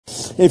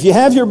If you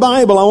have your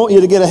Bible, I want you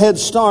to get a head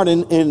start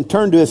and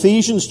turn to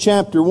Ephesians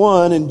chapter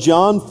 1 and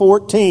John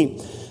 14.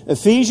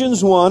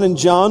 Ephesians 1 and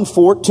John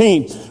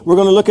 14. We're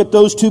going to look at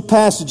those two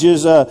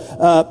passages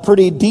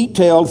pretty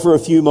detailed for a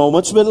few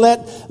moments, but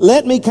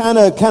let me kind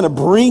of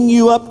bring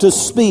you up to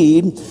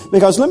speed,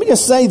 because let me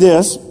just say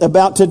this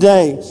about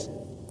today.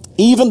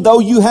 Even though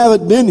you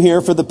haven't been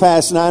here for the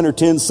past 9 or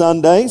 10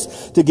 Sundays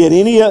to get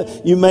any,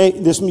 you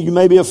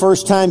may be a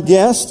first-time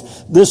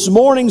guest. This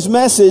morning's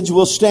message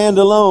will stand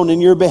alone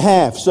in your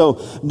behalf. So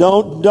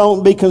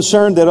don't be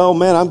concerned that, oh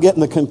man, I'm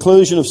getting the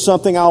conclusion of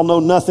something I'll know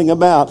nothing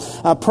about.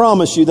 I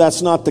promise you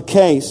that's not the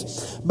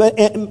case. But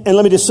and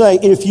let me just say,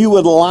 if you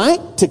would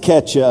like to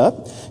catch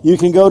up, you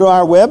can go to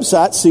our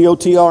website,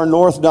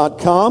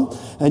 cotrnorth.com.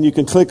 And you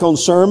can click on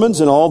sermons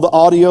and all the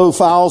audio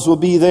files will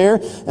be there.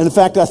 And in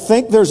fact, I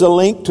think there's a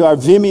link to our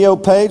Vimeo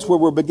page where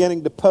we're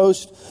beginning to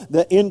post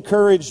the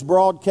encouraged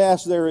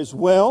broadcast there as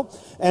well.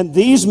 And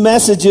these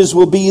messages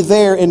will be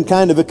there in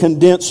kind of a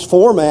condensed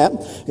format.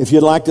 If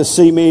you'd like to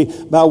see me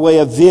by way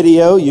of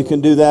video, you can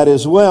do that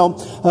as well.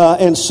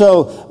 And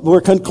so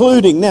we're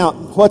concluding. Now,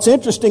 what's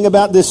interesting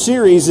about this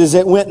series is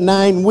it went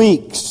 9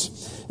 weeks.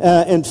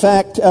 In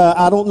fact,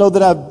 I don't know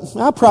that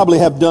I probably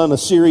have done a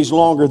series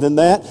longer than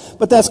that,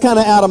 but that's kind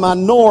of out of my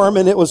norm,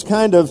 and it was it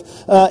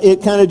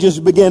kind of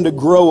just began to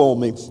grow on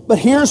me. But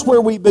here's where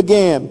we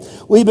began.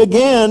 We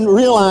began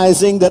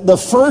realizing that the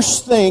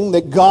first thing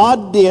that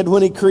God did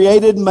when He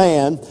created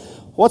man,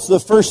 what's the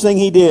first thing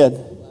He did?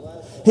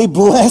 He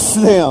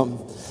blessed them.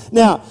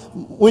 Now,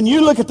 when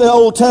you look at the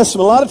Old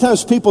Testament, a lot of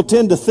times people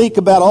tend to think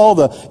about all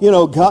the,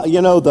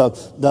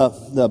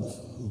 the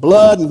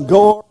blood and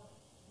gore.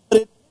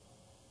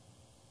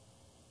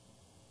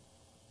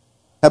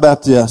 How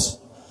about this?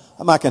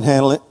 I can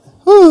handle it.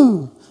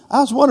 Whew. I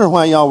was wondering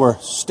why y'all were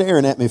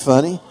staring at me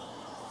funny.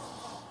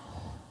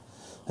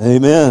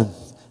 Amen.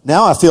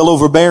 Now I feel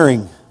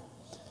overbearing.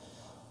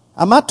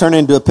 I might turn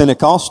into a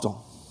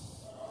Pentecostal.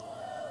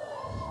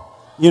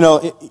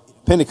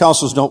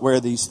 Pentecostals don't wear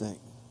these things.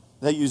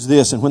 They use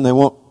this, and when they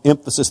want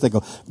emphasis, they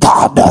go,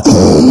 God,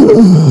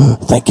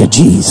 thank you,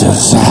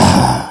 Jesus.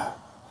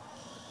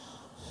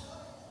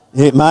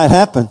 It might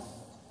happen.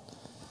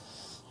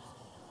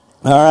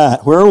 All right,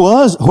 where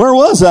was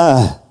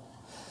I?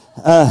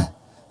 All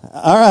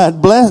right,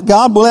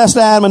 God blessed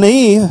Adam and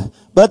Eve,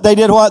 but they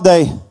did what?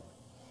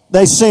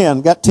 They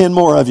sinned. Got 10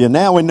 more of you.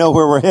 Now we know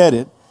where we're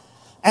headed.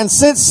 And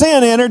since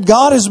sin entered,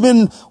 God has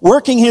been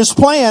working His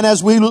plan,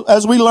 as we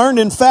learned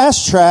in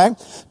Fast Track,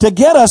 to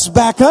get us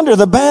back under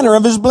the banner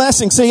of His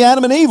blessing. See,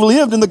 Adam and Eve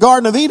lived in the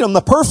Garden of Eden,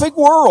 the perfect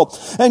world.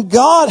 And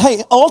God,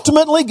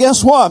 ultimately,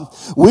 guess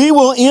what? We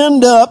will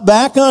end up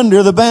back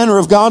under the banner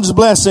of God's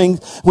blessing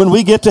when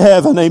we get to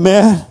heaven.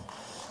 Amen.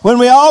 When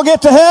we all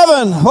get to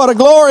heaven, what a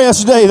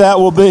glorious day that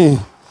will be.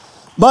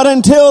 But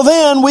until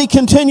then, we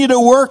continue to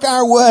work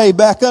our way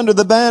back under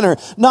the banner,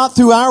 not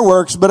through our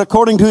works, but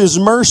according to His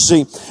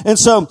mercy. And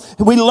so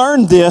we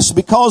learned this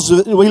because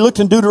we looked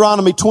in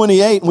Deuteronomy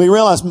 28 and we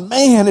realized,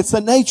 man, it's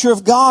the nature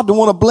of God to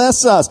want to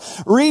bless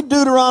us. Read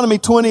Deuteronomy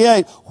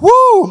 28.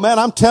 Woo, man,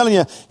 I'm telling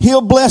you, He'll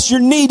bless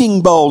your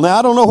kneading bowl. Now,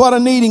 I don't know what a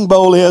kneading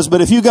bowl is,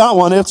 but if you got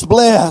one, it's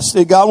blessed.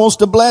 God wants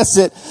to bless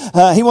it.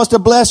 He wants to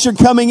bless your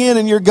coming in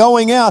and your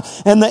going out.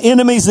 And the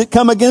enemies that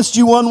come against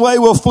you one way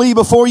will flee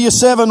before you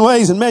 7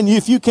 ways. And man,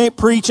 if you can't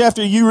preach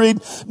after you read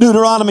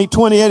Deuteronomy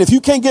 28, if you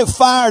can't get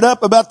fired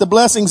up about the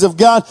blessings of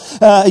God,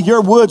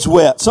 your wood's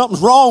wet.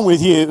 Something's wrong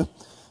with you.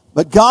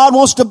 But God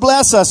wants to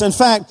bless us. In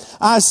fact,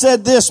 I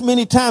said this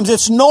many times.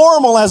 It's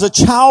normal as a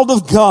child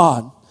of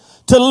God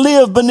to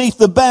live beneath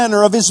the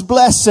banner of His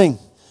blessing.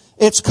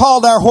 It's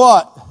called our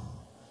what?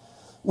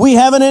 We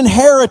have an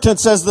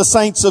inheritance as the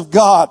saints of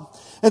God.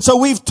 And so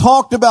we've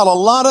talked about a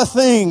lot of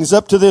things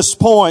up to this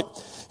point.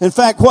 In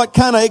fact, what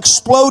kind of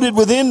exploded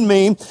within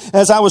me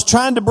as I was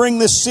trying to bring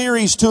this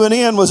series to an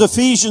end was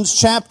Ephesians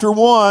chapter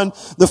 1,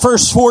 the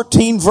first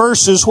 14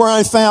 verses, where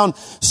I found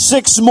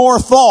 6 more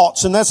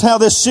thoughts. And that's how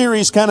this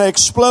series kind of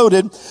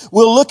exploded.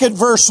 We'll look at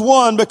verse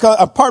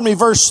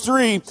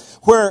 3,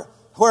 where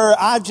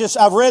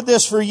I've read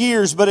this for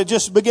years, but it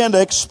just began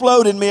to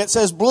explode in me. It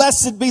says,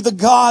 "Blessed be the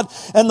God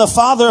and the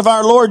Father of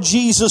our Lord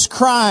Jesus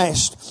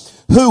Christ,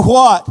 who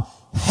what?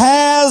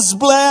 Has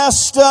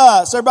blessed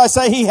us." Everybody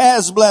say, He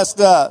has blessed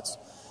us.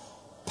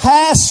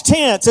 Past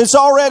tense, it's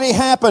already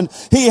happened.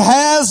 He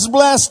has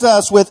blessed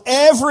us with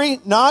every,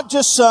 not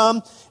just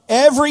some,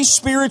 every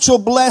spiritual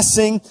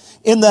blessing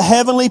in the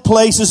heavenly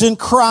places in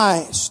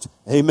Christ.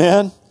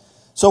 Amen.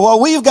 So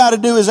what we've got to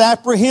do is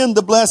apprehend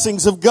the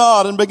blessings of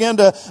God and begin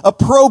to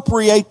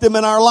appropriate them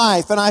in our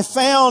life. And I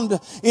found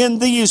in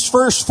these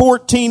first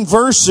 14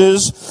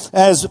 verses,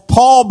 as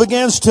Paul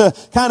begins to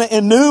kind of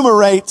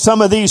enumerate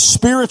some of these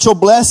spiritual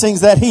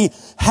blessings that He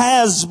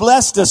has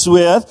blessed us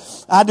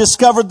with, I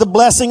discovered the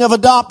blessing of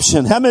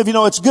adoption. How many of you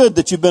know it's good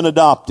that you've been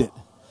adopted?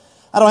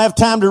 I don't have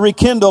time to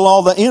rekindle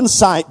all the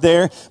insight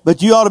there,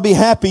 but you ought to be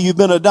happy you've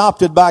been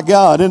adopted by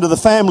God into the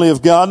family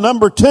of God.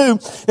 Number 2,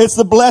 it's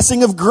the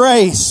blessing of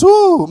grace.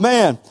 Ooh,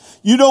 man.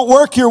 You don't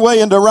work your way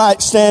into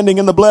right standing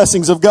in the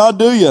blessings of God,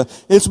 do you?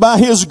 It's by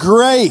His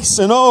grace.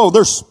 And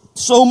there's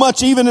so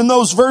much even in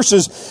those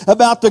verses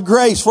about the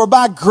grace. For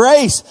by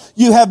grace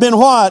you have been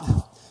what?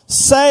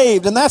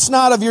 Saved. And that's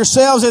not of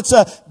yourselves. It's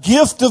a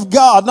gift of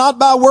God, not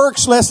by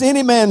works, lest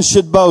any man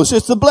should boast.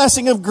 It's the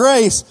blessing of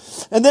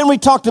grace. And then we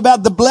talked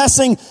about the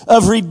blessing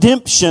of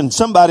redemption.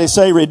 Somebody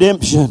say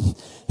redemption.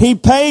 He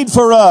paid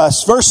for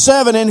us. Verse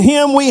 7, in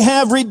Him we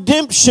have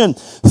redemption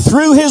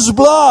through His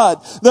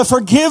blood, the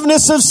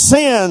forgiveness of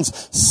sins.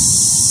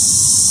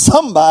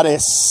 Somebody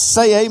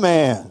say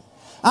amen.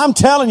 I'm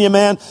telling you,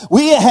 man,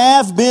 we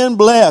have been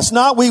blessed.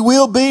 Not we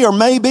will be or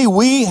maybe,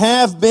 we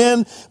have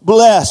been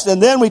blessed.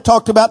 And then we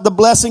talked about the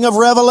blessing of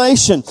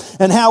revelation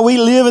and how we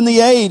live in the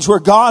age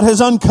where God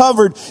has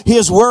uncovered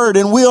His word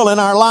and will in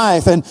our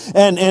life.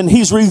 And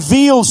He's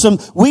revealed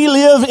we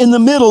live in the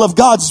middle of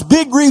God's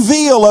big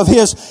reveal of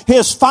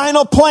His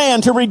final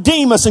plan to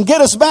redeem us and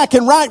get us back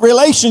in right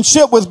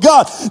relationship with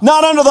God.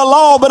 Not under the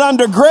law, but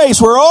under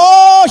grace, where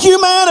all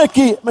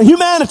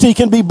humanity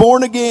can be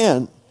born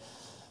again.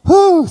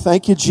 Whew,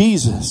 thank you,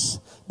 Jesus.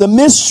 The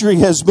mystery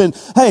has been,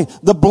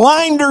 the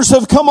blinders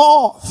have come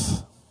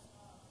off.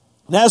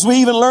 And as we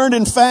even learned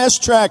in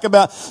Fast Track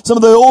about some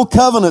of the old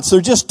covenants, they're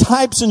just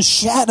types and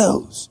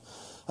shadows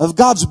of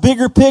God's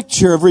bigger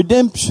picture of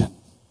redemption.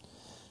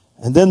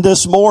 And then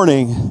this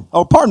morning,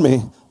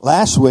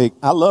 last week,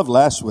 I love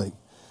last week,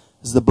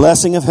 is the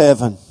blessing of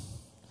heaven.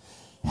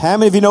 How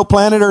many of you know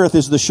planet Earth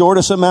is the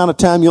shortest amount of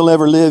time you'll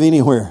ever live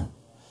anywhere?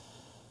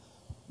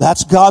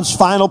 That's God's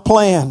final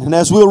plan. And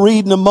as we'll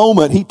read in a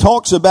moment, He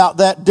talks about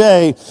that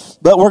day.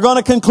 But we're going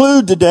to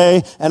conclude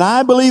today, and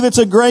I believe it's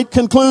a great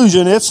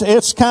conclusion.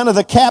 It's kind of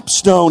the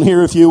capstone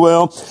here, if you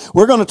will.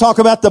 We're going to talk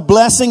about the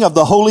blessing of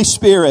the Holy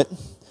Spirit.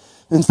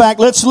 In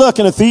fact, let's look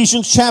in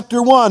Ephesians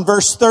chapter 1,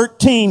 verse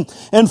 13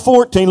 and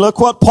 14.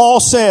 Look what Paul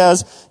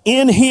says.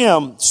 In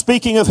Him,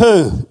 speaking of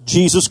who?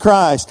 Jesus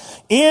Christ.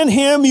 In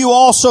Him you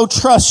also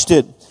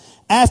trusted,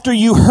 after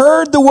you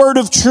heard the word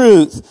of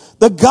truth,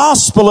 the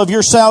gospel of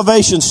your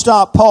salvation.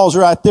 Stop, pause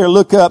right there,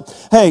 look up.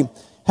 Hey,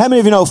 how many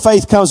of you know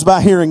faith comes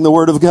by hearing the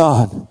word of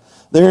God?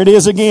 There it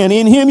is again.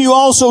 In Him you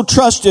also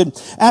trusted,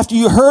 after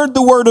you heard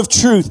the word of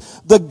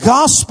truth, the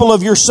gospel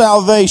of your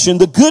salvation,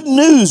 the good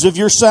news of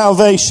your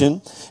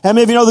salvation. How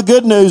many of you know the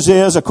good news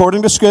is,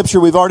 according to Scripture,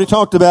 we've already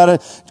talked about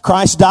it,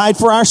 Christ died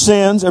for our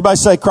sins. Everybody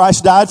say,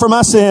 Christ died for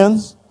my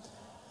sins.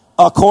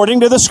 According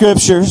to the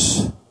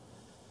Scriptures.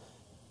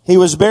 He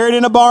was buried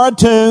in a borrowed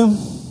tomb,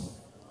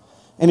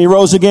 and He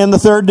rose again the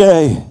third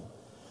day.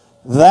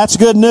 That's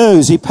good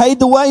news. He paid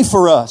the way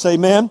for us.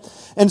 Amen.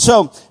 And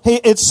so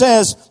it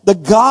says, the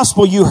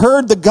gospel, you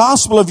heard the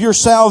gospel of your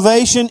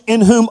salvation,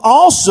 in whom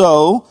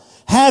also,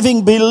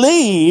 having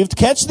believed,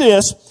 catch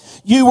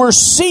this, you were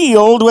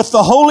sealed with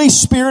the Holy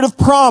Spirit of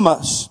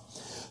promise,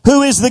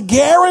 who is the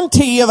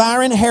guarantee of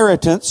our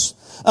inheritance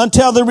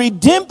until the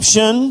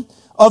redemption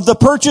of the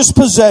purchased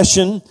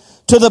possession,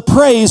 to the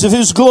praise of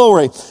His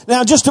glory.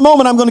 Now, just a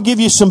moment, I'm going to give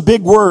you some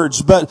big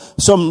words, but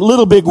some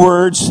little big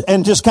words,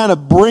 and just kind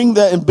of bring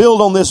that and build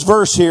on this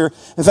verse here.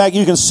 In fact,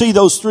 you can see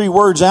those three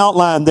words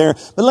outlined there.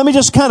 But let me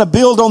just kind of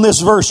build on this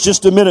verse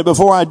just a minute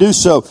before I do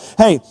so.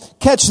 Hey,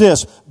 catch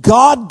this.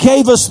 God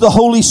gave us the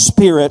Holy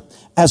Spirit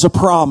as a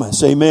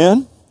promise.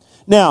 Amen?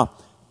 Now,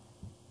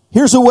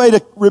 here's a way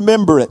to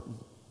remember it.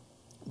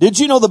 Did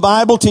you know the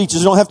Bible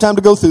teaches, I don't have time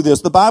to go through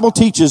this, the Bible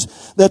teaches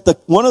that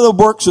one of the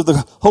works of the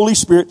Holy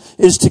Spirit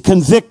is to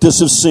convict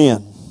us of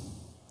sin.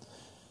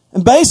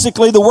 And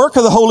basically the work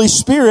of the Holy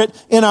Spirit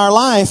in our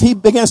life, He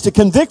begins to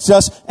convict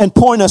us and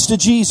point us to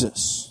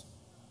Jesus.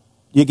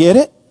 You get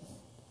it?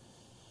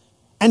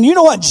 And you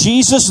know what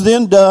Jesus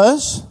then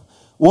does?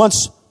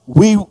 Once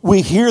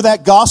we hear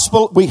that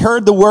gospel, we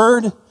heard the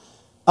word,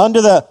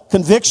 under the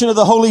conviction of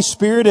the Holy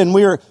Spirit, and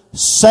we are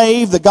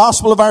saved, the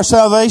gospel of our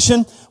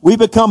salvation, we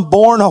become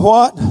born of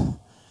what?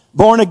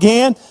 Born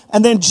again.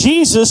 And then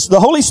Jesus, the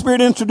Holy Spirit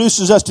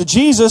introduces us to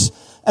Jesus,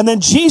 and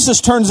then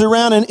Jesus turns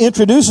around and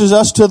introduces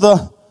us to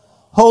the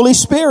Holy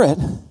Spirit.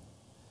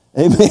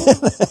 Amen.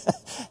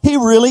 He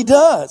really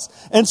does.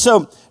 And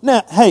so,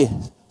 now,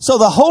 so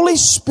the Holy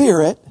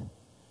Spirit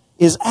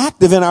is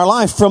active in our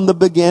life from the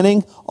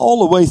beginning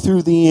all the way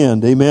through the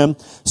end. Amen.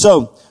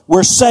 So,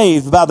 we're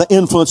saved by the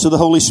influence of the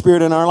Holy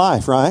Spirit in our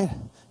life, right?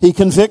 He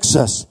convicts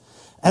us.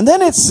 And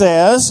then it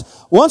says,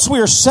 once we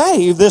are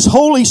saved, this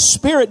Holy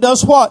Spirit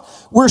does what?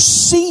 We're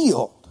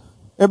sealed.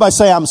 Everybody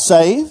say, I'm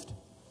saved.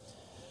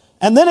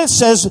 And then it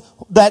says,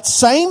 that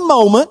same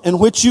moment in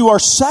which you are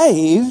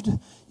saved,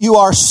 you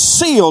are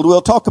sealed.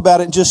 We'll talk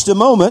about it in just a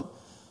moment.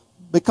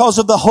 Because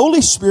of the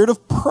Holy Spirit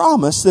of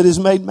promise that is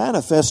made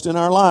manifest in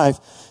our life.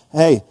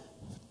 Hey,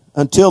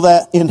 until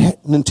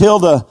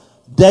the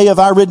day of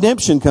our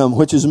redemption come,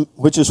 which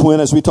is when,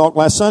 as we talked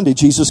last Sunday,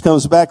 Jesus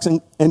comes back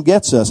and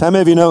gets us. How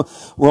many of you know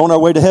we're on our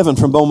way to heaven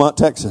from Beaumont,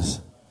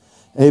 Texas?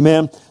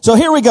 Amen. So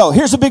here we go.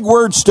 Here's a big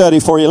word study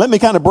for you. Let me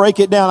kind of break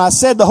it down. I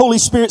said the Holy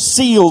Spirit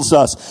seals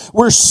us.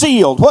 We're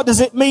sealed. What does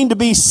it mean to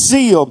be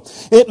sealed?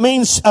 It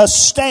means a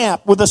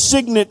stamp with a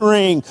signet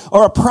ring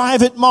or a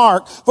private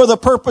mark for the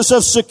purpose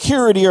of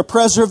security or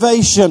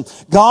preservation.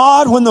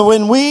 God,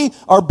 when we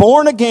are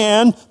born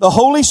again, the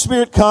Holy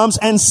Spirit comes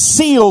and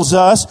seals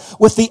us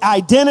with the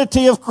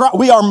identity of Christ.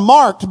 We are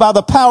marked by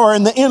the power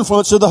and the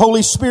influence of the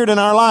Holy Spirit in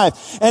our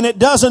life. And it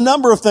does a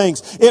number of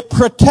things. It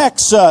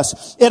protects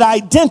us. It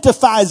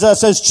identifies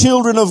us as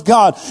children of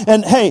God.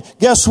 And hey,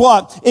 guess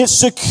what? It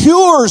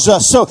secures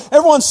us. So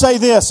everyone say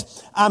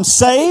this: I'm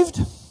saved,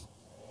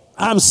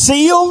 I'm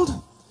sealed,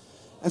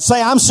 and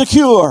say I'm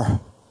secure.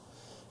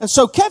 And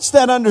so catch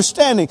that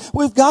understanding.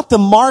 We've got the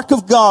mark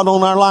of God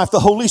on our life.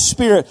 The Holy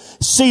Spirit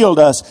sealed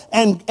us.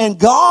 And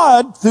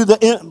God,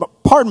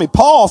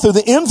 Paul, through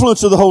the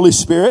influence of the Holy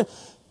Spirit,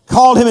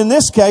 called him in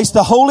this case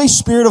the Holy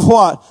Spirit of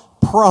what?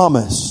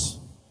 Promise.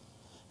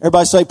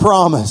 Everybody say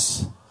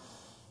promise.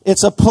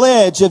 It's a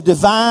pledge of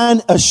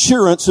divine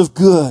assurance of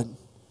good.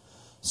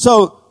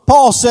 So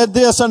Paul said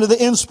this under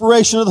the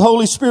inspiration of the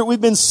Holy Spirit.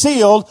 We've been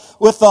sealed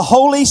with the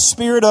Holy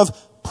Spirit of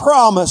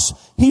promise.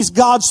 He's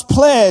God's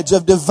pledge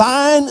of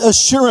divine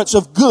assurance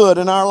of good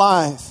in our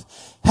life.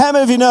 How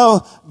many of you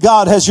know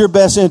God has your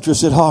best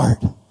interest at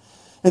heart?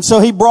 And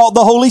so He brought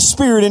the Holy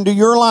Spirit into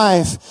your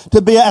life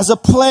to be as a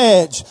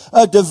pledge,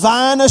 a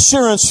divine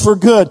assurance for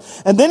good.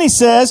 And then He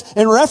says,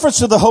 in reference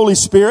to the Holy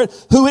Spirit,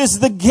 who is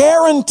the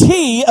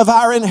guarantee of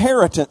our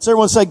inheritance.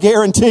 Everyone say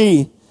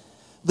guarantee.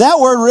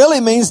 That word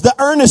really means the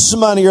earnest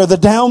money or the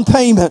down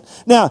payment.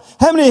 Now,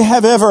 how many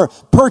have ever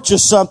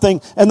purchased something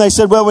and they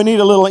said, well, we need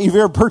a little, if you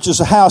ever purchase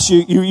a house,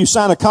 you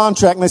sign a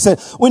contract and they said,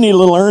 we need a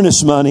little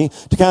earnest money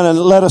to kind of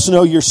let us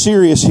know you're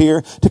serious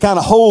here, to kind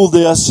of hold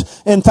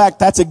this. In fact,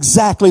 that's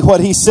exactly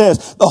what he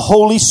says. The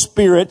Holy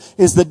Spirit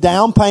is the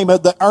down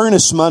payment, the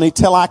earnest money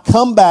till I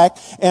come back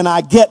and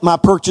I get my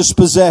purchased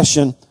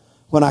possession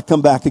when I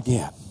come back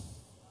again.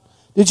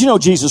 Did you know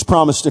Jesus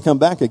promised to come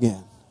back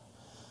again?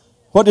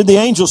 What did the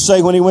angels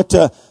say when He went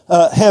to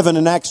heaven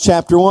in Acts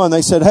chapter 1?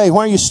 They said, hey, why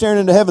are you staring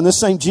into heaven? This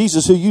same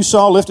Jesus who you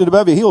saw lifted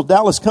above you, He'll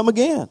doubtless come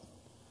again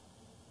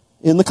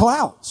in the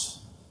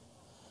clouds.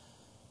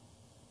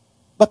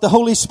 But the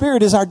Holy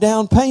Spirit is our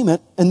down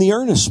payment and the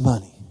earnest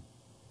money.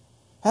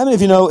 How many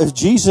of you know if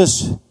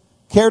Jesus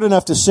cared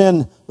enough to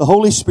send the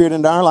Holy Spirit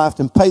into our life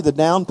and pay the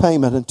down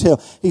payment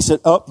until He said,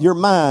 oh, you're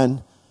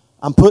mine.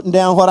 I'm putting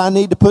down what I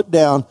need to put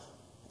down.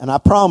 And I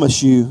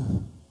promise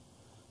you,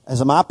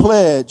 as my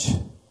pledge,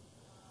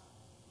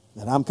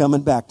 that I'm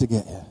coming back to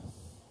get you.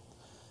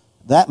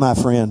 That, my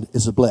friend,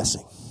 is a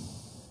blessing.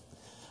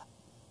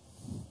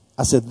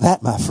 I said,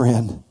 that, my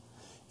friend,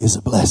 is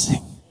a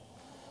blessing.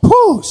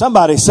 Whew,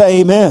 somebody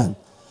say amen.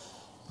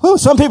 Whew,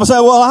 some people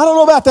say, well, I don't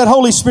know about that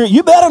Holy Spirit.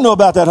 You better know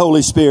about that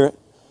Holy Spirit.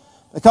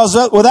 Because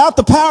without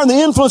the power and the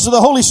influence of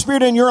the Holy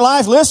Spirit in your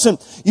life, listen,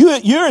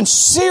 you're in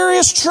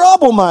serious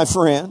trouble, my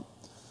friend.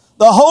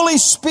 The Holy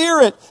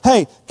Spirit,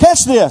 hey,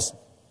 catch this.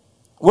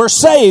 We're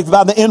saved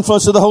by the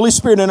influence of the Holy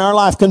Spirit in our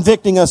life,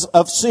 convicting us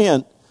of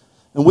sin.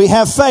 And we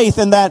have faith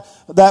in that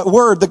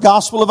word, the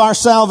gospel of our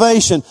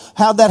salvation.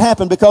 How'd that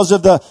happen? Because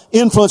of the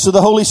influence of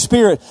the Holy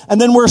Spirit. And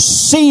then we're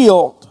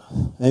sealed.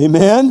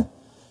 Amen.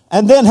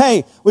 And then,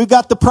 hey, we've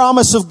got the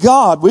promise of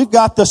God. We've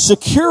got the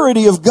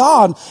security of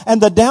God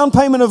and the down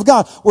payment of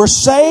God. We're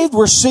saved,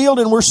 we're sealed,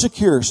 and we're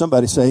secure.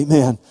 Somebody say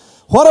amen.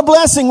 What a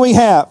blessing we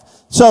have.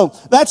 So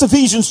that's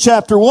Ephesians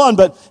chapter 1,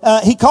 but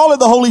he called it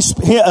the Holy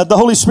Spirit,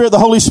 the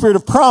Holy Spirit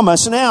of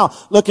promise. Now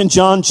look in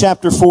John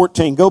chapter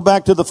 14. Go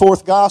back to the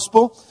fourth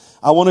gospel.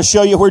 I want to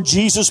show you where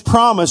Jesus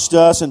promised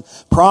us and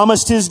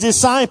promised His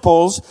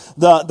disciples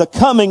the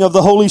coming of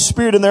the Holy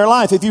Spirit in their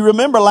life. If you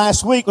remember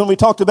last week when we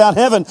talked about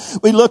heaven,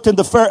 we looked in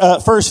the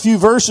first few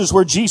verses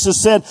where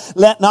Jesus said,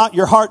 let not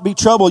your heart be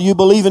troubled. You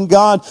believe in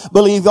God,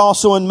 believe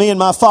also in me. In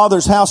my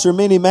Father's house are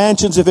many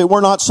mansions. If it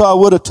were not so, I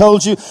would have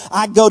told you.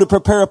 I go to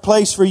prepare a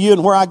place for you,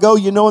 and where I go,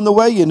 you know, and the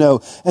way you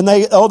know. And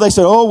they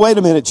said, oh, wait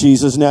a minute,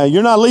 Jesus, now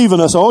you're not leaving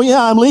us. Oh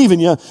yeah, I'm leaving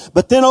you.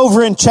 But then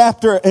over in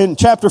chapter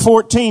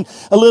 14,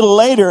 a little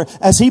later,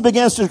 as He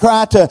begins to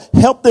try to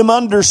help them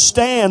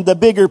understand the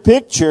bigger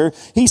picture,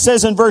 He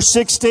says in verse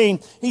 16,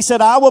 He said,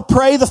 I will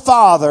pray the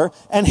Father,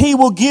 and He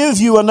will give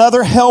you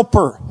another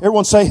helper.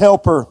 Everyone say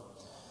helper.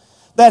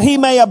 That He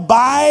may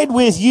abide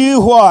with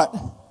you, what?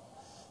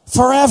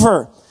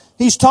 Forever.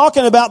 He's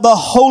talking about the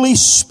Holy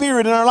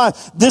Spirit in our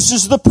life. This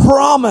is the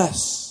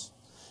promise.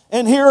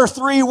 And here are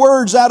three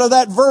words out of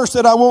that verse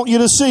that I want you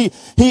to see.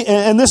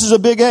 And this is a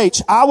big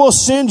H. I will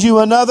send you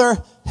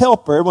another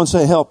helper. Everyone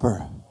say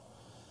helper.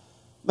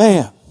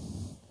 Man,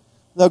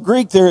 the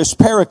Greek there is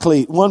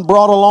paraclete, one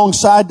brought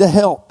alongside to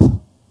help.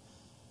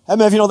 How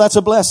many of you know that's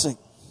a blessing?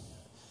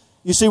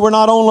 You see, we're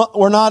not all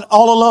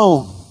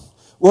alone.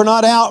 We're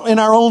not out in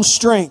our own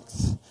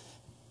strength.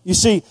 You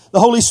see, the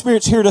Holy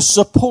Spirit's here to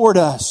support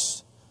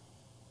us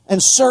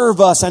and serve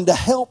us and to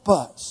help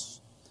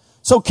us.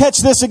 So catch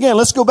this again.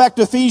 Let's go back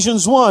to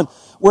Ephesians 1.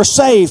 We're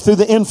saved through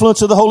the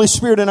influence of the Holy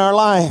Spirit in our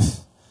life.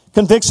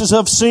 Convicts us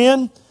of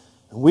sin.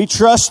 We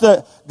trust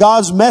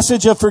God's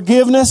message of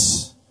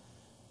forgiveness.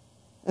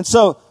 And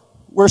so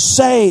we're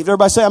saved.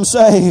 Everybody say, I'm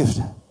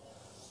saved.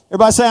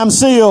 Everybody say, I'm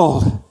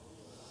sealed.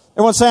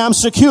 Everyone say, I'm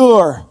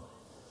secure.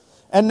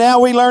 And now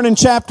we learn in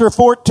chapter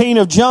 14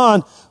 of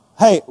John,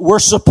 hey, we're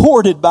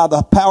supported by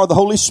the power of the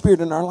Holy Spirit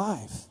in our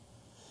life.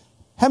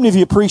 How many of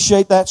you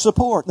appreciate that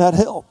support, that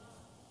help?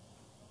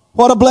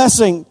 What a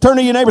blessing. Turn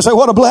to your neighbor and say,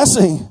 what a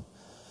blessing.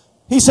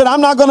 He said,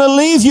 I'm not going to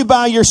leave you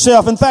by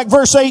yourself. In fact,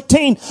 verse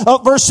 17,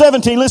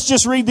 let's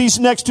just read these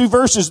next two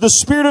verses. The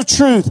Spirit of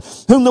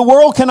truth, whom the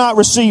world cannot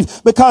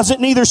receive, because it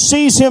neither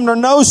sees him nor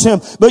knows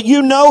him, but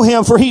you know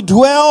him, for he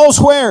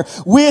dwells where?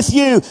 With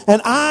you.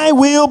 And I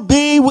will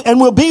be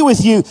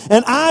with you.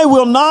 And I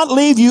will not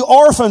leave you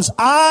orphans.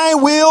 I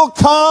will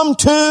come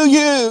to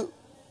you.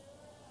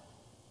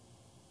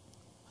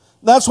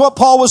 That's what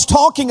Paul was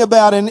talking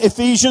about in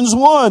Ephesians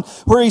 1,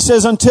 where he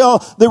says, until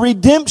the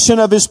redemption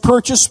of his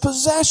purchased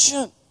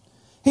possession.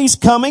 He's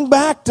coming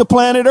back to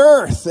planet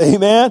Earth,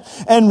 amen,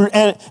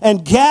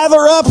 and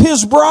gather up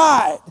his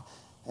bride.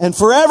 And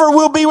forever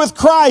we'll be with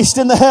Christ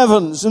in the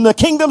heavens. And the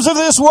kingdoms of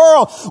this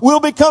world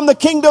will become the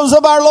kingdoms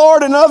of our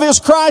Lord and of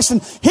his Christ.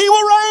 And he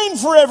will reign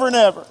forever and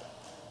ever.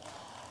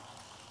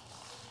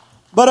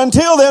 But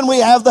until then, we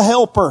have the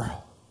Helper.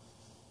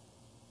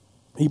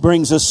 He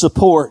brings us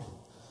support.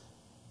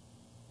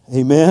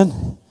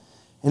 Amen.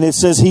 And it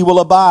says he will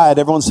abide.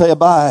 Everyone say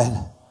abide.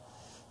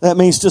 That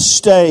means to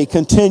stay,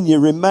 continue,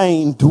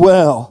 remain,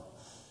 dwell.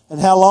 And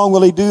how long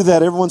will he do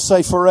that? Everyone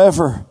say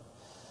forever.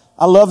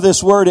 I love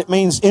this word. It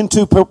means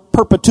into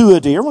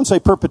perpetuity. Everyone say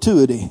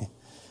perpetuity.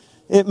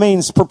 It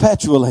means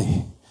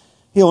perpetually.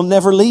 He'll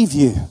never leave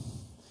you.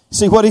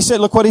 See what he said?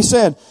 Look what he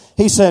said.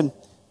 He said,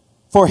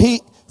 for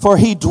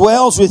he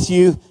dwells with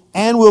you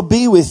and will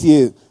be with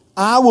you.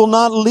 I will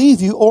not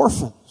leave you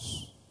orphans.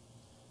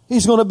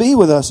 He's going to be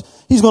with us.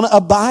 He's going to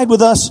abide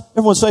with us.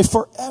 Everyone say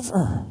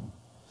forever.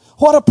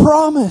 What a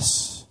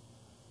promise.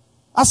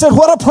 I said,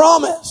 what a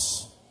promise.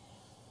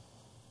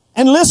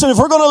 And listen, if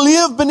we're going to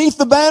live beneath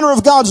the banner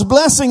of God's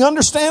blessing,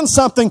 understand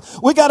something.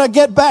 We got to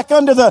get back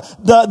under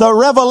the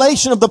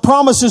revelation of the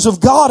promises of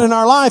God in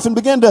our life and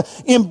begin to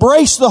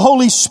embrace the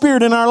Holy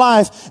Spirit in our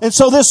life. And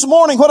so this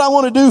morning, what I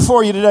want to do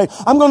for you today,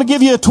 I'm going to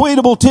give you a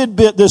tweetable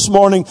tidbit this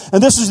morning.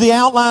 And this is the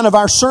outline of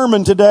our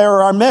sermon today,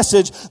 or our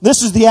message.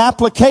 This is the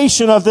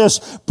application of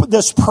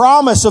this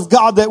promise of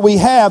God that we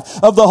have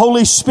of the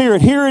Holy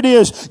Spirit. Here it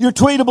is, your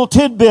tweetable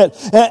tidbit.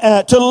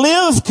 To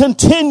live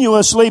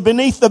continuously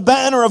beneath the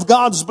banner of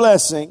God's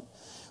blessing,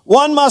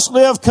 one must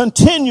live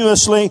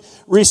continuously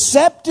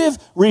receptive,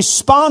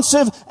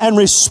 responsive, and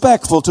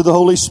respectful to the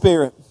Holy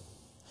Spirit.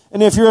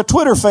 And if you're a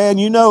Twitter fan,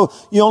 you know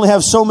you only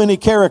have so many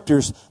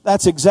characters.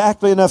 That's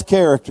exactly enough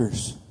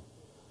characters.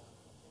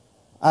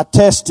 I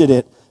tested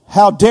it.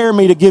 How dare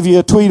me to give you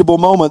a tweetable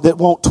moment that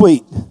won't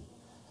tweet?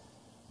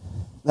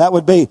 That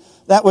would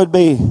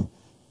be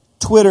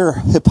Twitter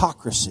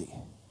hypocrisy.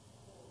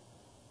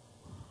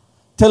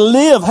 To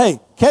live, hey,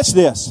 catch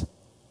this.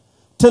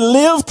 To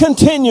live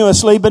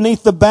continuously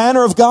beneath the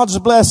banner of God's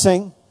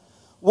blessing,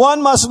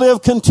 one must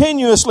live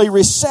continuously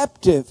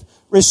receptive,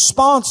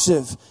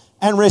 responsive,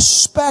 and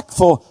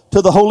respectful to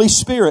the Holy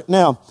Spirit.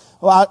 Now,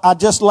 I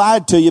just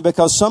lied to you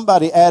because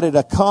somebody added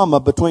a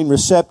comma between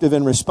receptive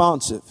and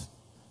responsive.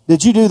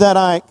 Did you do that,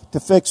 Ike, to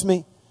fix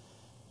me?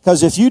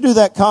 Because if you do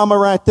that comma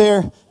right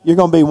there, you're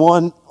going to be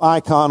one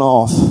icon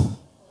off.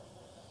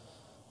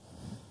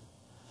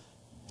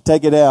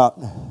 Take it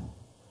out.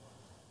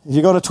 If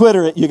you're going to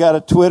Twitter it, you got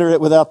to Twitter it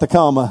without the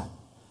comma.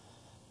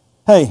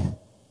 Hey,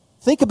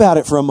 think about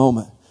it for a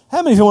moment.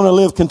 How many of you want to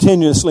live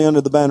continuously under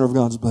the banner of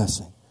God's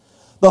blessing?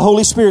 The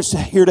Holy Spirit's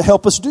here to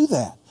help us do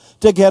that,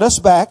 to get us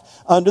back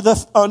under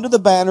the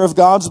banner of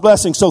God's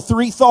blessing. So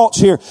 3 thoughts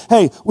here.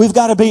 Hey, we've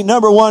got to be,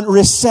 number 1,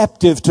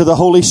 receptive to the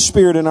Holy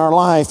Spirit in our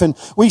life. And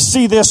we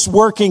see this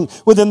working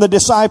within the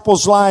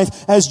disciples'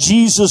 life as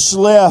Jesus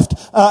left,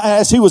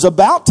 as he was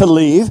about to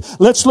leave.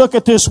 Let's look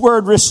at this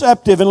word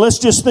receptive and let's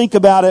just think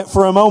about it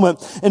for a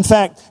moment. In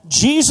fact,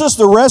 Jesus,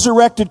 the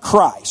resurrected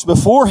Christ,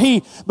 before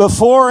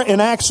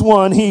in Acts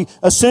 1, he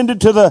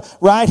ascended to the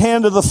right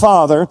hand of the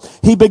Father,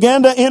 he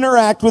began to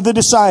interact with the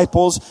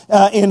disciples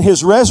in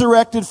his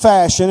resurrected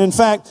fashion. In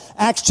fact,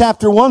 Acts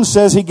chapter 1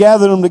 says he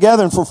gathered them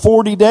together, and for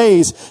 40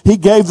 days he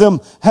gave them,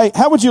 hey,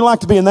 how would you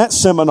like to be in that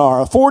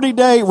seminar? A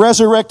 40-day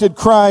resurrected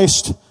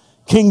Christ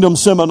kingdom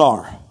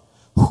seminar.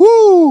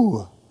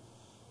 Whoo!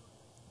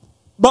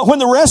 But when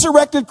the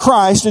resurrected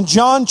Christ in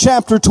John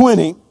chapter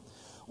 20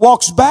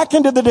 walks back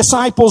into the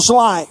disciples'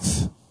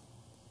 life,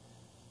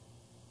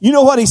 you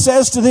know what he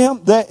says to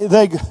them?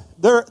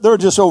 They're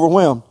just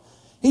overwhelmed.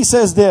 He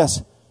says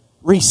this,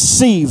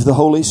 receive the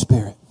Holy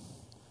Spirit.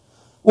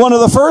 One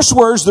of the first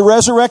words the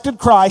resurrected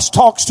Christ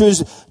talks to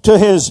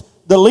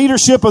the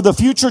leadership of the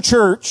future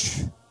church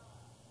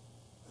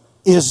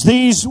is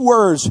these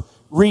words,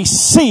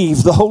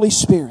 receive the Holy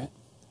Spirit.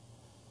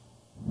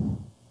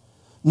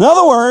 In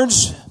other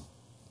words,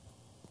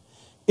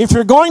 if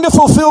you're going to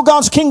fulfill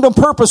God's kingdom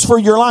purpose for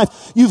your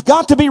life, you've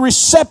got to be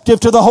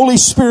receptive to the Holy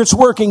Spirit's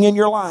working in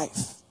your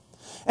life.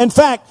 In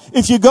fact,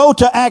 if you go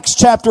to Acts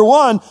chapter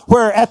 1,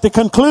 where at the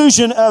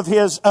conclusion of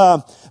his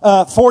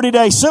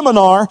 40-day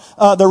seminar,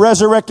 the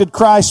Resurrected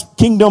Christ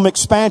Kingdom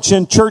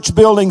Expansion Church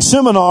Building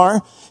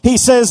Seminar, he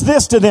says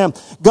this to them: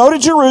 go to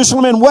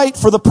Jerusalem and wait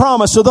for the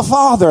promise of the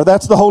Father.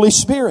 That's the Holy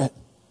Spirit.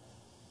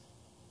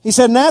 He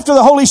said, and after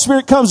the Holy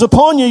Spirit comes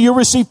upon you, you'll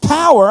receive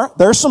power.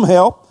 There's some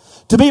help.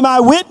 To be my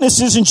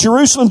witnesses in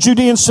Jerusalem,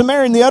 Judea, and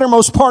Samaria, and the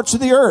uttermost parts of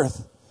the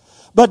earth.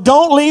 But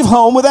don't leave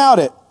home without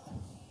it.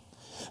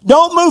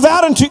 Don't move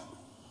out into...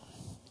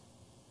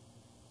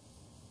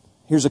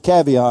 Here's a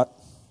caveat.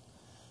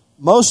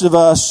 Most of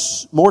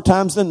us, more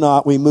times than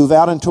not, we move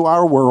out into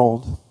our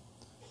world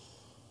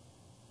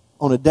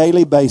on a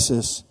daily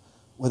basis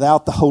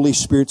without the Holy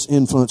Spirit's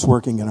influence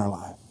working in our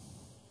life.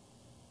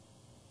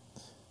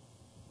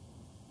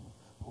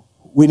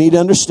 We need to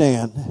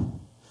understand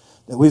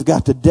that we've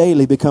got to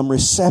daily become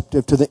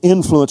receptive to the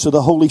influence of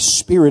the Holy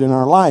Spirit in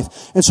our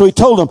life. And so he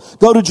told them,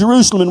 go to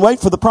Jerusalem and wait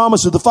for the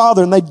promise of the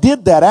Father. And they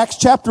did that. Acts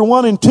chapter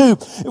 1 and 2.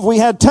 If we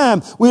had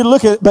time, we'd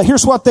look at it. But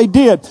here's what they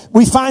did.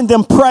 We find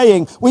them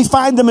praying. We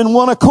find them in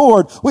one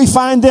accord. We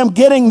find them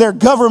getting their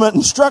government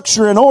and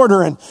structure in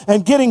order and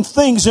getting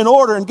things in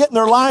order and getting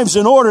their lives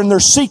in order. And they're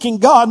seeking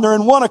God and they're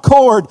in one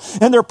accord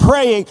and they're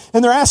praying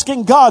and they're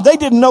asking God. They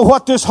didn't know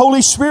what this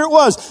Holy Spirit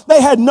was.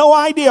 They had no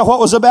idea what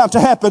was about to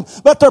happen,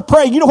 but they're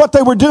praying. You know what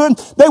they were doing?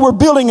 They were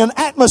building an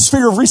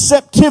atmosphere of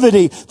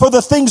receptivity for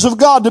the things of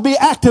God to be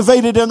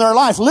activated in their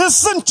life.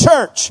 Listen,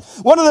 church,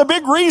 one of the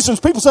big reasons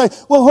people say,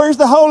 well, where's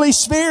the Holy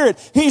Spirit?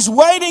 He's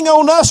waiting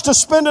on us to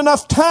spend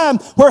enough time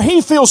where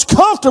He feels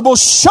comfortable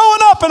showing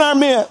up in our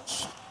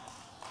midst.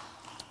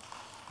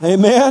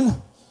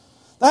 Amen.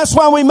 That's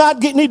why we might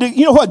need to,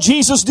 you know what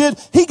Jesus did?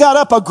 He got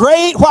up a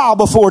great while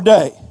before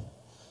day.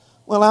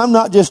 Well, I'm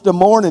not just a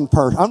morning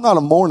person. I'm not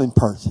a morning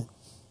person.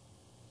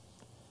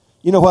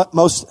 You know what?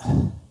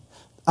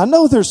 I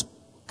know there's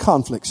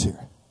conflicts here.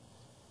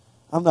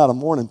 I'm not a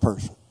morning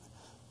person.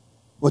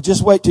 Well,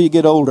 just wait till you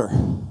get older.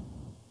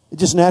 It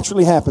just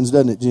naturally happens,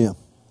 doesn't it, Jim?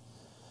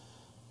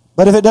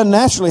 But if it doesn't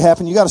naturally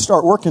happen, you got to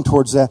start working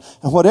towards that.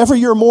 And whatever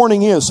your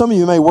morning is, some of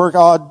you may work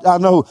odd. I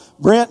know,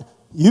 Brent,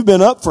 you've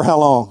been up for how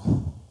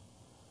long?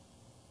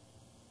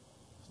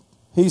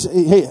 He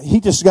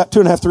just got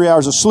 2.5, 3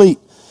 hours of sleep.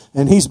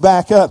 And he's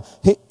back up.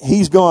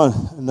 He's going,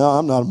 no,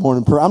 I'm not a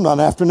morning person. I'm not an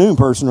afternoon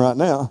person right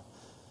now.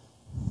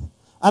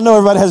 I know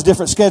everybody has a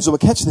different schedule, but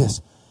catch this.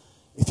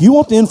 If you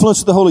want the influence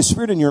of the Holy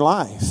Spirit in your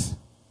life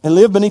and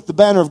live beneath the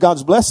banner of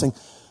God's blessing,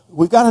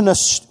 we've got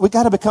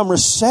to become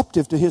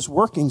receptive to His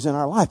workings in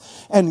our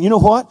life. And you know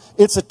what?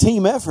 It's a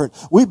team effort.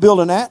 We build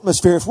an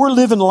atmosphere. If we're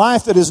living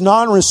life that is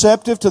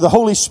non-receptive to the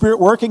Holy Spirit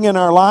working in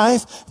our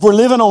life, if we're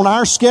living on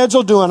our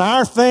schedule, doing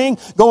our thing,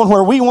 going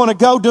where we want to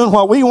go, doing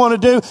what we want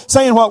to do,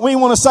 saying what we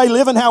want to say,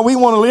 living how we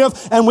want to live,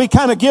 and we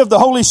kind of give the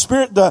Holy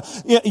Spirit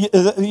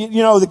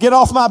the get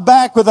off my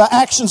back with the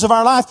actions of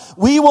our life,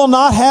 we will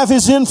not have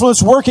His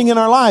influence working in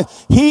our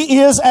life. He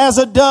is as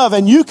a dove,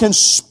 and you can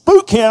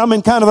spook Him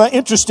in kind of an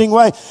interesting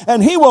way.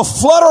 And He will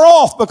flutter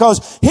off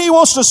because He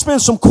wants to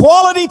spend some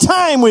quality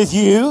time with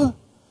you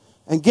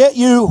and get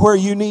you where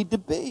you need to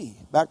be,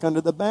 back under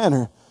the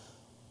banner.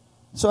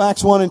 So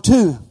Acts 1 and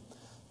 2,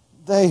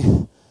 they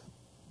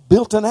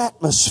built an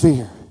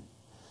atmosphere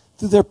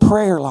through their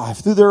prayer life,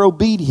 through their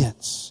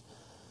obedience,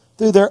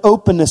 through their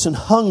openness and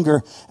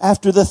hunger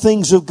after the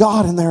things of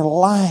God in their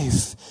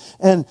life.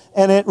 And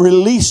it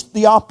released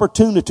the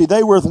opportunity.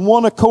 They were with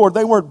one accord.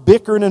 They weren't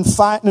bickering and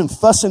fighting and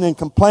fussing and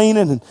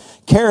complaining and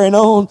carrying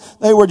on.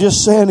 They were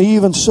just saying,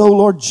 even so,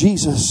 Lord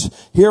Jesus,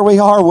 here we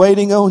are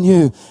waiting on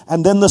you.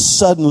 And then the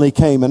suddenly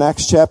came in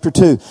Acts chapter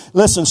 2.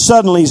 Listen,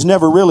 suddenlies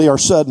never really are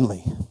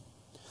suddenly.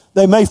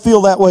 They may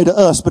feel that way to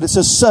us, but it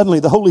says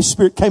suddenly the Holy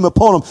Spirit came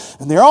upon them.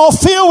 And they're all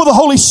filled with the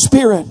Holy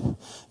Spirit.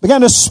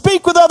 Began to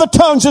speak with other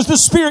tongues as the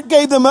Spirit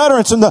gave them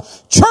utterance. And the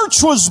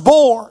church was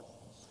born.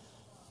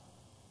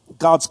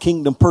 God's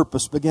kingdom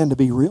purpose began to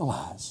be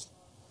realized.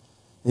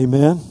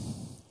 Amen.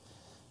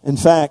 In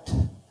fact,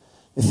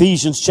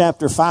 Ephesians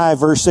chapter 5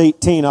 verse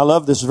 18, I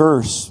love this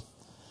verse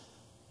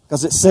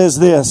because it says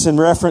this in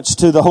reference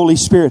to the Holy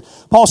Spirit.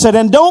 Paul said,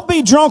 and don't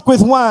be drunk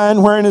with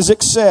wine wherein is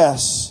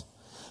excess,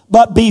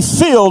 but be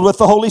filled with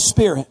the Holy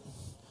Spirit.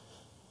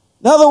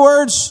 In other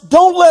words,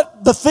 don't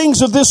let the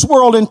things of this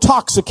world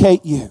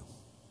intoxicate you.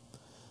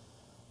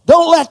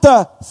 Don't let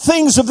the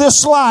things of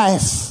this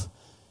life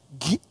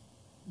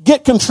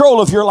get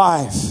control of your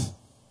life.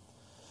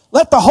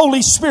 Let the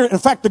Holy Spirit, in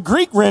fact, the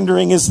Greek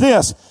rendering is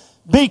this,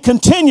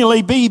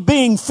 continually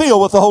being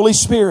filled with the Holy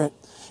Spirit.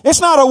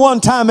 It's not a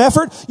one-time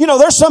effort. You know,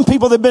 there's some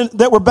people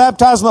that were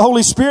baptized in the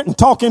Holy Spirit and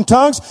talk in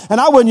tongues, and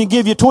I wouldn't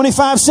give you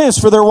 25 cents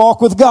for their walk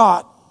with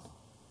God.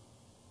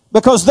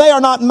 Because they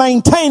are not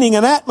maintaining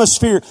an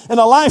atmosphere and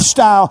a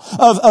lifestyle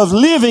of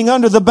living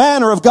under the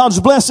banner of God's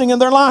blessing in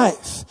their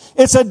life.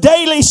 It's a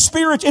daily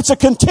spirit. It's a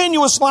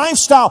continuous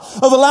lifestyle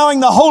of allowing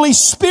the Holy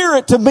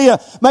Spirit to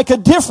make a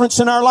difference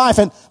in our life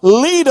and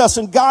lead us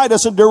and guide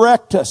us and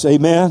direct us.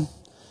 Amen.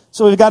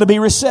 So we've got to be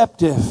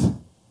receptive.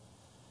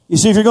 You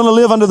see, if you're going to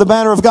live under the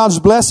banner of God's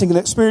blessing and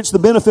experience the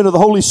benefit of the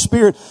Holy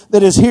Spirit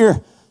that is here,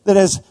 that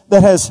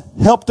has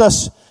helped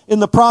us in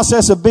the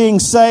process of being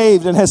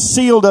saved and has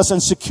sealed us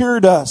and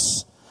secured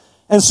us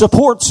and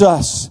supports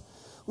us,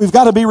 we've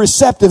got to be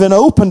receptive and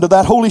open to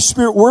that Holy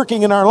Spirit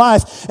working in our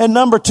life. And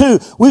number two,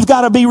 we've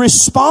got to be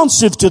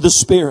responsive to the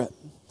Spirit.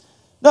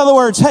 In other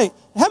words, hey,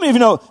 how many of you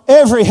know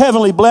every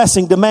heavenly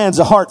blessing demands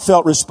a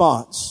heartfelt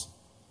response?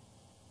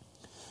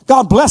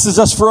 God blesses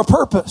us for a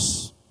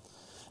purpose.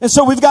 And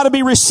so we've got to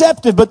be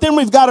receptive, but then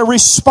we've got to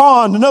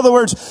respond. In other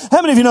words,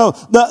 how many of you know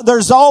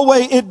there's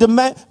always,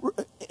 the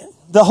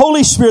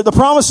Holy Spirit, the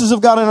promises of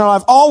God in our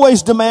life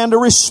always demand a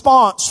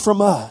response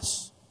from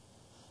us.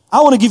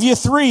 I want to give you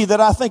three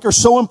that I think are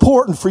so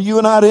important for you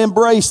and I to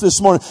embrace this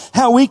morning.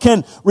 How we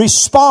can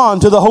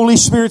respond to the Holy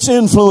Spirit's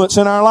influence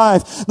in our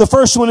life. The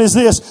first one is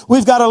this.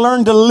 We've got to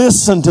learn to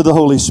listen to the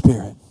Holy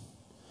Spirit.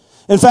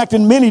 In fact,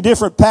 in many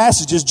different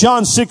passages,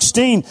 John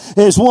 16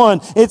 is one.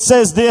 It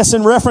says this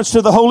in reference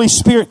to the Holy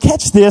Spirit.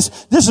 Catch this.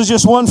 This is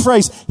just one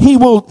phrase. He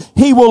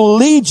will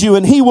lead you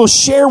and He will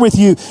share with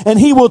you and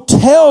He will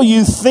tell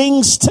you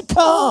things to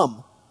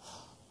come.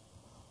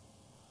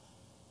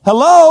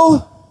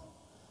 Hello?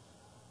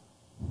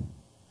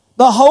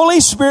 The Holy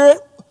Spirit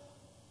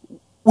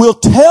will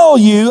tell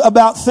you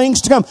about things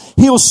to come.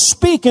 He'll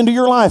speak into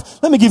your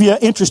life. Let me give you an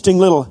interesting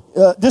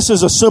little, this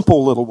is a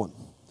simple little one.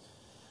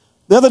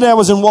 The other day I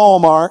was in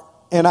Walmart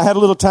and I had a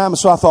little time,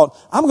 so I thought,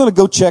 I'm going to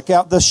go check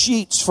out the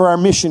sheets for our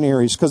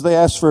missionaries because they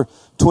asked for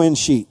twin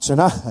sheets. And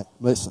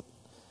listen,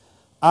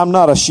 I'm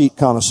not a sheet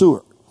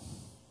connoisseur.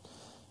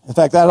 In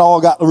fact, that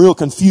all got real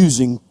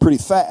confusing pretty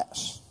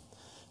fast.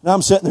 And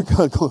I'm sitting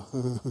there going,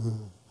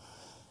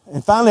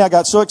 and finally I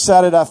got so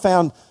excited I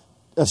found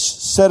a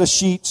set of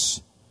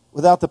sheets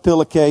without the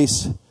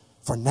pillowcase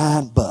for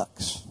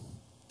 $9.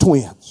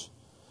 Twins.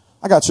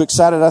 I got so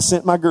excited I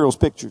sent my girls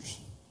pictures.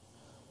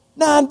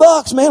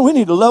 $9, man, we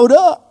need to load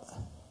up.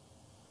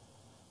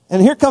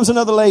 And here comes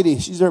another lady.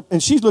 She's there,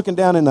 and she's looking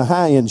down in the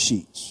high-end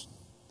sheets.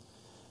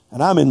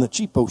 And I'm in the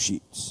cheapo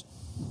sheets.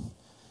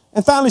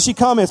 And finally she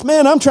comments,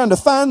 man, I'm trying to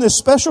find this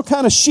special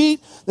kind of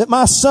sheet that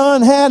my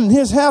son had in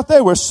his house.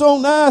 They were so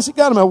nice. He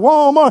got them at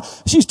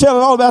Walmart. She's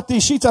telling all about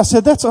these sheets. I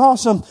said, that's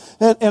awesome.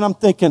 And I'm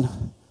thinking,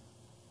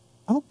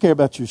 I don't care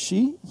about your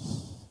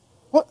sheets.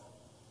 What?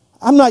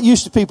 I'm not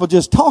used to people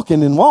just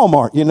talking in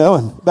Walmart, and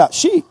about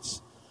sheets.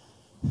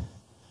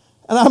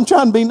 And I'm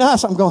trying to be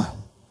nice. I'm going,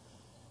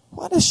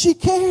 why does she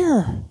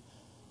care?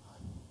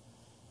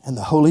 And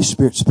the Holy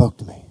Spirit spoke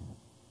to me.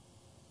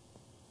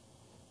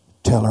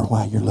 Tell her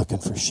why you're looking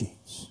for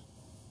sheets.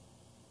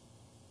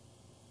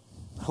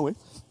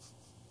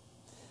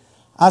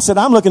 I said,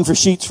 I'm looking for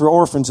sheets for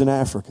orphans in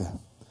Africa.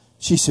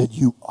 She said,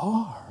 you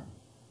are?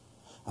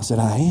 I said,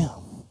 I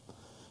am.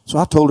 So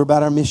I told her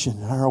about our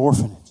mission and our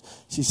orphanage.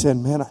 She said,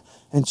 man,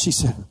 and she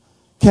said,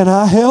 can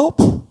I help?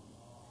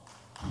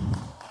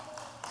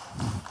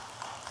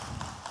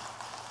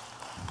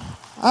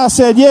 I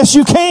said, yes,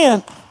 you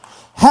can.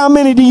 How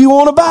many do you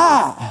want to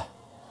buy?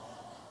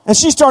 And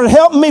she started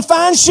helping me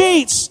find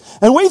sheets.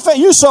 And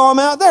you saw them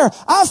out there.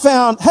 I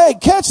found, hey,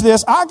 catch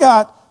this. I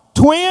got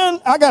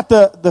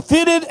the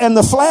fitted and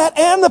the flat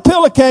and the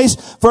pillowcase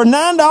for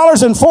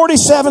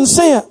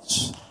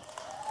 $9.47.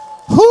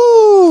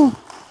 Whoo!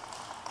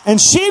 And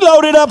she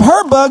loaded up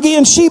her buggy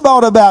and she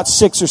bought about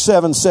 6 or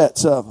 7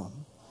 sets of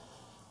them.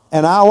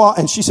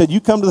 And she said, you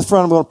come to the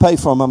front, I'm going to pay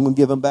for them. I'm going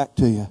to give them back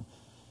to you.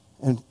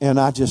 And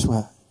I just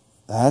went,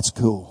 that's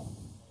cool.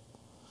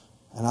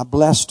 And I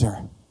blessed her.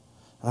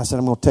 And I said,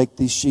 I'm going to take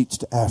these sheets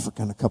to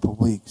Africa in a couple of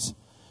weeks.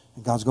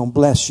 And God's going to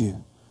bless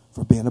you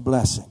for being a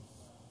blessing.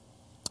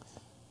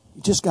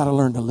 You just got to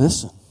learn to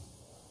listen.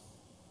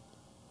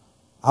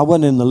 I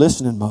wasn't in the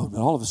listening mode, but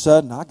all of a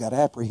sudden I got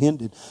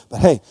apprehended.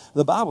 But hey,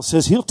 the Bible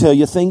says He'll tell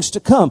you things to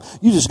come.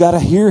 You just got to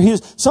hear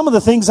His. Some of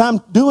the things I'm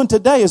doing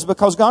today is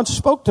because God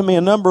spoke to me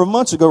a number of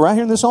months ago right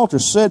here in this altar,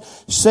 said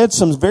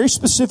some very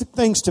specific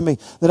things to me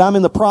that I'm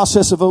in the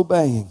process of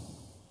obeying.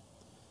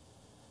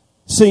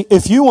 See,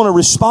 if you want to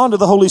respond to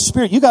the Holy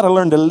Spirit, you got to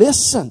learn to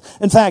listen.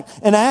 In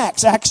fact, in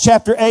Acts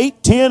chapter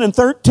 8, 10, and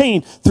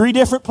 13, 3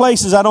 different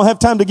places. I don't have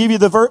time to give you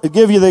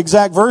the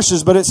exact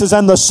verses, but it says,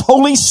 and the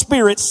Holy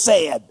Spirit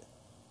said.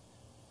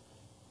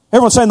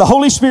 Everyone's saying the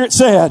Holy Spirit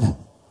said.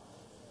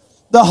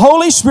 The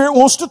Holy Spirit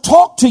wants to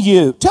talk to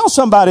you. Tell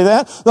somebody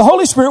that. The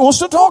Holy Spirit wants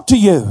to talk to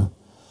you.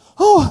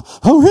 Oh,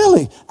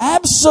 really?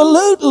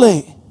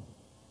 Absolutely.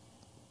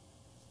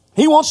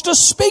 He wants to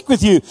speak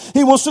with you.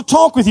 He wants to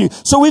talk with you.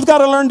 So we've got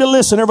to learn to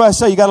listen. Everybody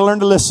say you got to learn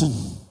to listen.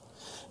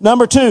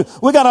 Number 2,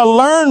 we got to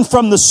learn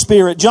from the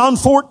Spirit. John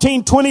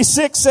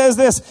 14:26 says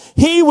this,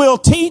 He will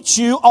teach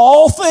you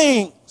all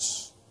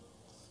things.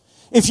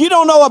 If you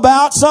don't know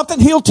about something,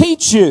 He'll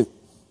teach you.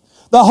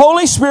 The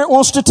Holy Spirit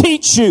wants to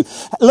teach you.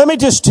 Let me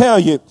just tell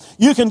you,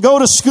 you can go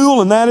to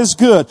school and that is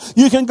good.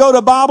 You can go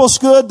to Bible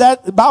school,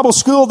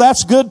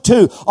 that's good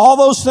too. All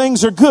those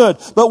things are good.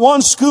 But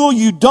one school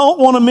you don't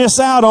want to miss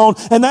out on,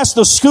 and that's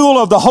the school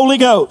of the Holy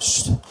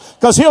Ghost.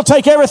 Because He'll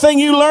take everything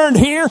you learned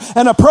here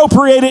and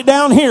appropriate it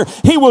down here.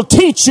 He will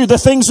teach you the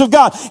things of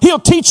God. He'll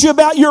teach you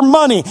about your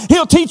money.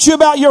 He'll teach you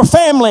about your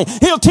family.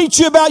 He'll teach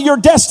you about your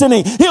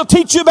destiny. He'll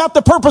teach you about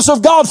the purpose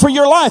of God for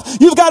your life.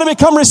 You've got to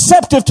become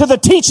receptive to the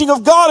teaching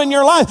of God in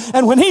your life.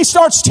 And when He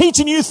starts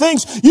teaching you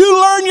things,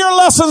 you learn your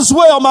lessons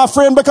well, my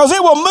friend, because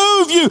it will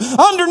move you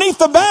underneath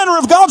the banner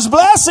of God's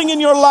blessing in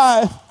your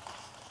life.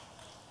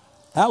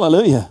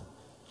 Hallelujah.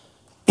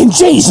 In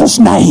Jesus'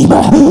 name.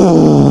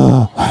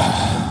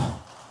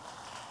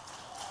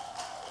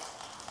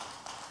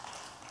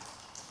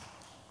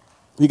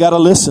 You got to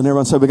listen.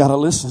 Everyone say we got to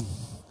listen.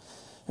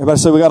 Everybody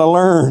say we got to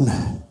learn.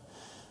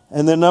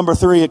 And then number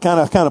 3, it kind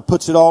of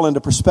puts it all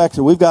into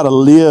perspective. We've got to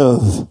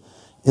live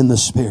in the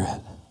Spirit.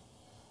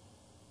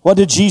 What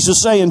did Jesus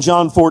say in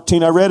John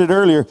 14? I read it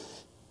earlier.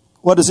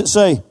 What does it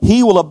say?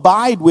 He will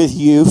abide with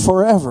you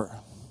forever.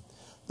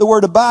 The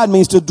word abide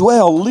means to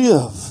dwell,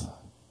 live.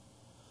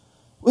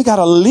 We got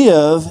to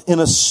live in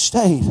a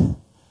state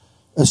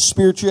of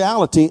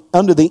spirituality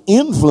under the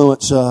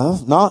influence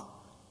of not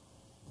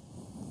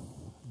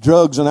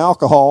drugs and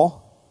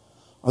alcohol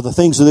or the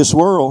things of this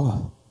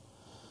world,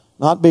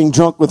 not being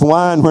drunk with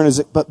wine,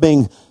 but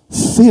being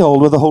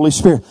filled with the Holy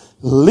Spirit.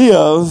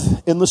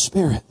 Live in the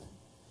Spirit.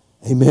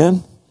 Amen.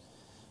 In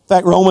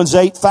fact, Romans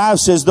 8:5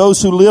 says,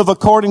 those who live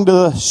according to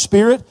the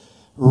Spirit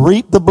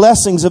reap the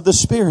blessings of the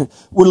Spirit.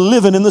 We're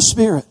living in the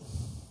Spirit.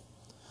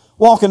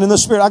 Walking in the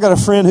Spirit. I got a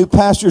friend who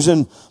pastors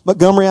in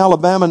Montgomery,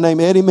 Alabama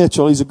named Eddie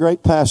Mitchell. He's a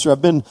great pastor. I've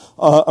been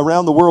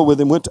around the world with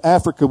him, went to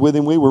Africa with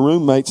him. We were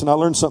roommates, and I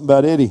learned something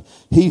about Eddie.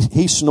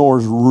 He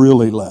snores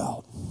really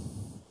loud.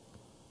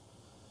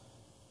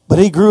 But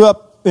he grew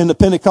up in the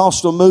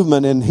Pentecostal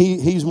movement, and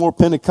he's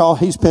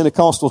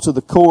Pentecostal to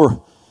the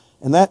core,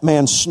 and that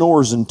man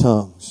snores in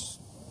tongues.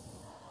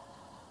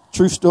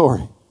 True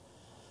story.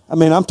 I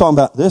mean, I'm talking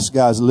about this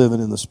guy's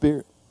living in the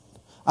Spirit.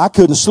 I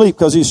couldn't sleep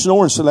because he's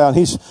snoring so loud. I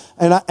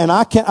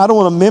don't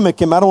want to mimic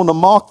him. I don't want to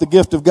mock the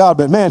gift of God.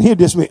 But man, he'd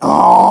just be,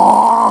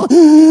 I'm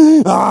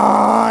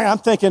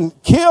thinking,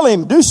 kill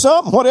him, do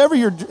something, whatever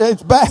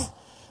it's bad.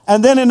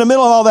 And then in the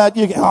middle of all that,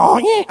 you get, I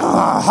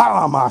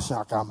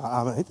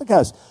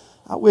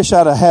wish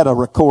I'd have had a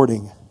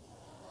recording.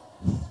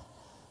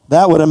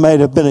 That would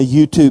have been a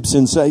YouTube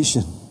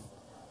sensation.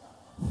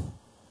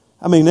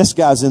 I mean, this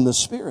guy's in the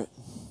Spirit.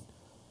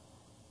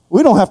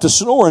 We don't have to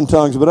snore in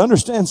tongues, but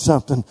understand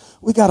something.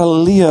 We got to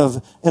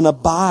live and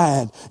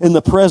abide in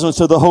the presence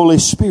of the Holy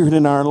Spirit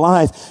in our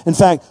life. In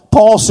fact,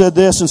 Paul said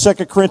this in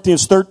 2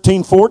 Corinthians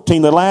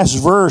 13:14, the last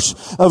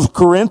verse of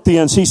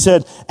Corinthians. He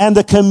said, and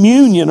the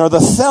communion or the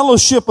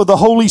fellowship of the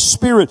Holy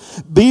Spirit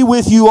be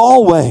with you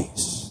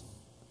always.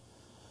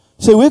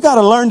 See, we've got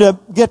to learn to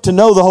get to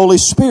know the Holy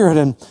Spirit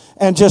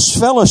and just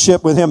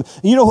fellowship with Him.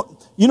 You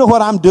know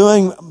what I'm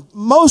doing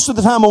most of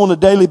the time on a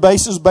daily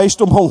basis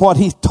based on what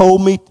He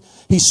told me.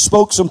 He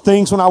spoke some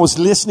things when I was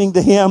listening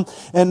to Him,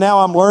 and now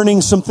I'm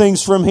learning some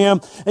things from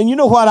Him. And you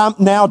know what I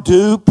now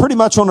do pretty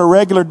much on a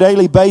regular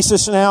daily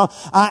basis now?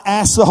 I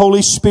ask the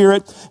Holy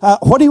Spirit,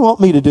 what do you want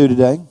me to do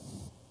today?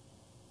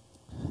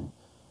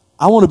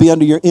 I want to be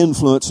under your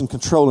influence and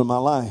control in my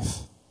life.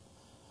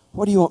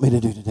 What do you want me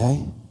to do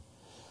today?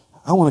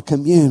 I want to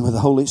commune with the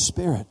Holy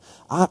Spirit.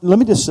 Let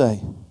me just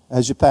say,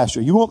 as your pastor,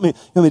 you want me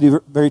to be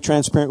very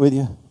transparent with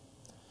you?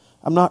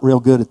 I'm not real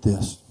good at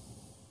this.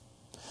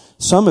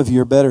 Some of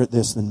you are better at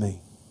this than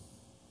me.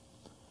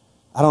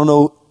 I don't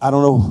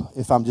know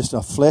if I'm just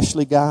a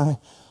fleshly guy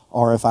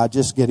or if I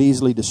just get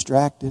easily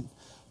distracted,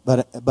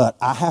 but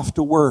I have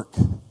to work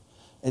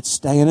at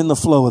staying in the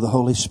flow of the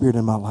Holy Spirit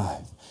in my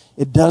life.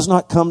 It does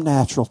not come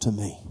natural to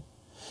me.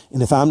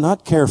 And if I'm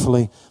not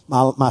carefully,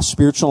 my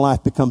spiritual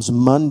life becomes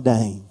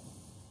mundane.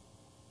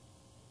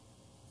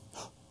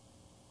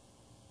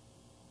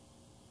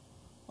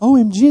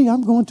 OMG,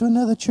 I'm going to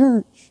another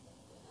church.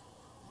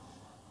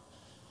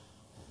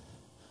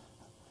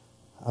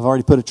 I've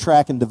already put a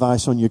tracking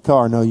device on your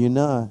car. No, you're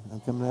not.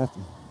 I'm coming after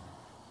you.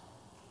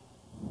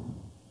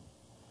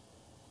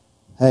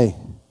 Hey,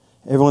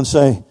 everyone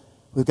say,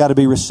 we've got to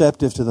be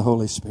receptive to the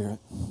Holy Spirit.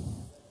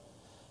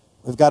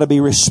 We've got to be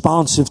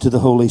responsive to the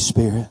Holy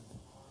Spirit.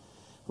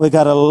 We've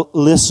got to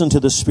listen to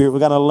the Spirit. We've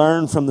got to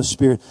learn from the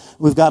Spirit.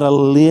 We've got to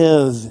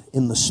live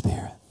in the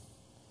Spirit.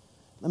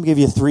 Let me give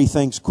you 3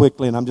 things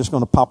quickly, and I'm just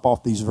going to pop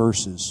off these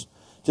verses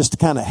just to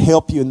kind of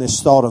help you in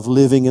this thought of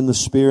living in the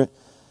Spirit.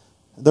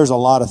 There's a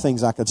lot of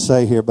things I could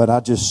say here, but I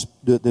just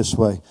do it this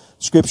way.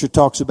 Scripture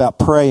talks about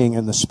praying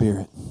in the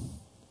Spirit.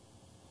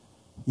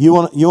 You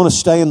want to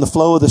stay in the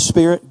flow of the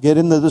Spirit? Get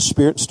into the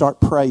Spirit and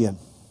start praying.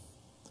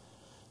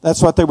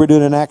 That's what they were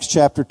doing in Acts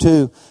chapter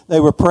 2. They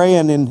were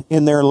praying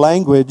in their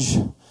language,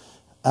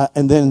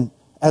 and then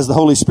as the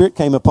Holy Spirit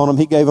came upon them,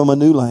 He gave them a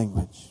new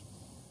language.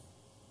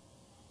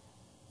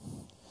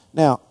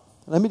 Now,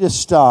 let me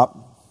just stop.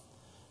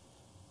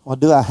 Well,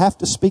 do I have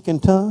to speak in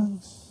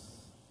tongues?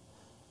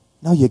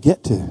 No, you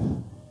get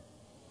to.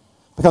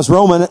 Because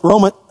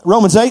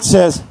Romans 8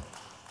 says,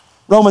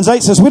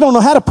 we don't know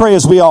how to pray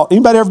as we ought.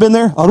 Anybody ever been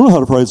there? I don't know how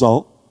to pray as I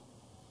ought.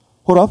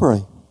 What do I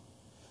pray?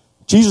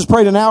 Jesus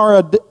prayed an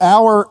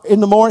hour in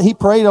the morning. He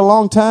prayed a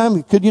long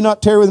time. Could you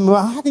not tarry with him?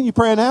 How can you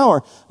pray an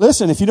hour?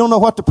 Listen, if you don't know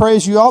what to pray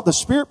as you ought, the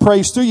Spirit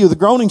prays through you. The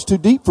groaning's too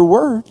deep for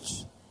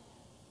words.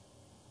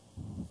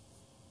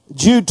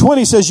 Jude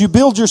 20 says, you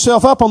build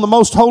yourself up on the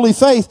most holy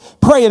faith,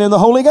 praying in the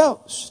Holy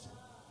Ghost.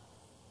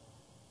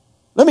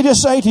 Let me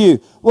just say to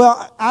you,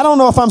 well, I don't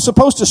know if I'm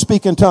supposed to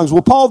speak in tongues.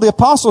 Well, Paul the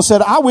Apostle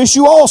said, I wish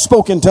you all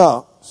spoke in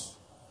tongues.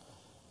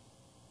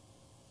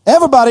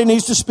 Everybody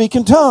needs to speak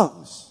in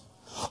tongues.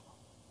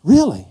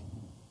 Really?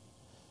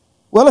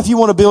 Well, if you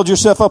want to build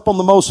yourself up on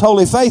the most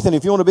holy faith, and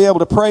if you want to be able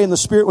to pray in the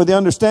Spirit with the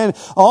understanding,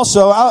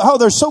 also,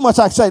 there's so much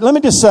I can say. Let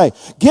me just say,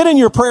 get in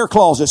your prayer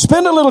closet.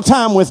 Spend a little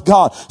time with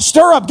God.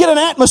 Stir up, get an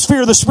atmosphere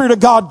of the Spirit of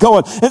God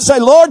going, and say,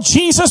 Lord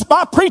Jesus,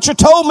 my preacher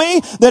told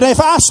me that if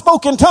I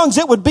spoke in tongues,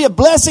 it would be a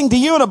blessing to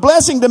you and a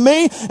blessing to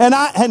me. And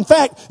in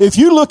fact, if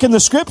you look in the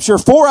Scripture,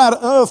 4 out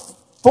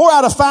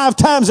of 5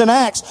 times in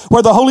Acts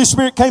where the Holy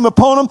Spirit came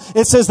upon them,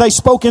 it says they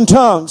spoke in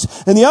tongues.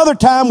 And the other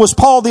time was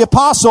Paul the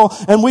Apostle,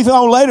 and we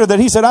found later that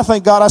he said, I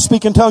thank God I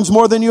speak in tongues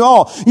more than you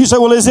all. You say,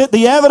 well, is it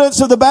the evidence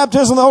of the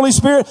baptism of the Holy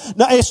Spirit?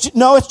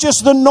 No, it's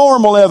just the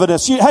normal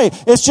evidence. Hey,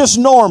 it's just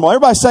normal.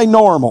 Everybody say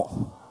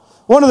normal.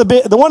 One of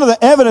the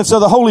evidence of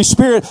the Holy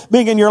Spirit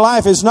being in your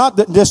life is not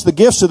just the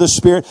gifts of the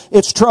Spirit,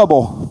 it's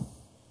trouble.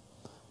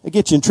 It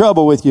gets you in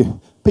trouble with you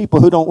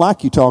people who don't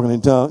like you talking in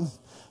tongues.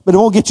 But it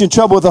won't get you in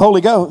trouble with the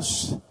Holy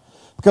Ghost.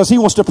 Because He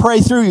wants to pray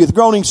through you. The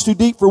groaning's too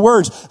deep for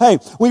words. Hey,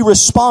 we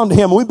respond to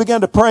Him. We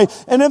began to pray.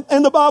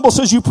 And the Bible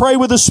says you pray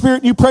with the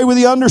Spirit, you pray with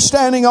the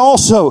understanding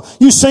also.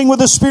 You sing with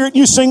the Spirit,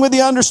 you sing with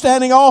the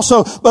understanding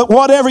also. But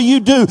whatever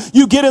you do,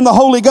 you get in the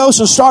Holy Ghost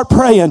and start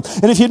praying.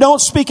 And if you don't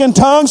speak in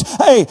tongues,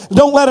 hey,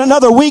 don't let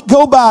another week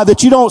go by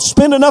that you don't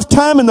spend enough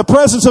time in the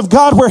presence of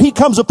God where He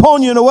comes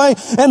upon you in a way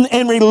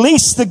and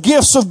release the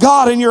gifts of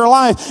God in your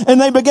life.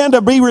 And they begin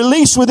to be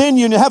released within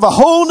you and you have a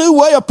whole new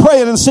way of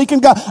praying and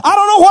seeking God. I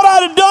don't know what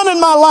I'd have done in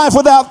my life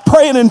without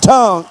praying in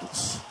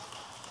tongues.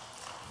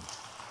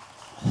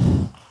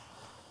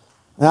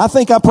 And I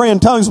think I pray in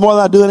tongues more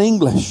than I do in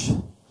English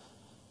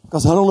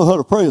because I don't know how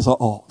to pray as I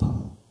ought.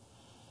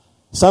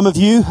 Some of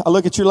you, I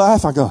look at your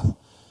life, I go,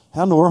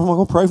 how in the world am I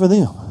going to pray for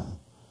them?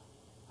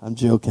 I'm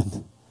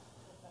joking.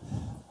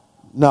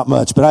 Not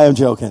much, but I am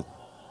joking.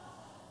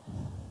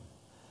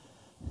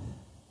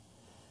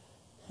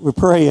 We're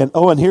praying.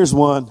 Oh, and here's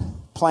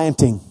one.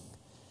 Planting.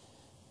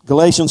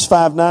 Galatians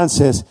 5:9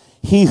 says,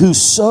 he who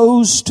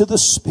sows to the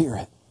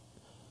Spirit.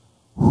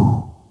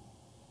 Whew.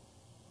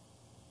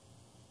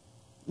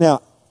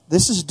 Now,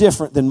 this is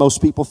different than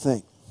most people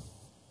think.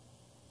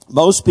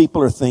 Most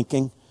people are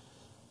thinking,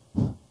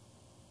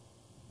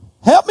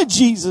 help me,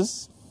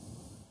 Jesus.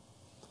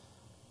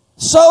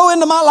 Sow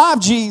into my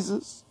life,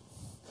 Jesus.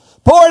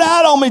 Pour it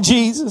out on me,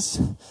 Jesus.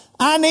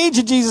 I need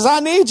you, Jesus. I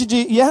need you,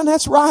 Jesus. Yeah,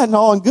 that's right and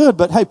all and good.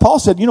 But hey, Paul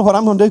said, you know what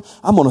I'm going to do?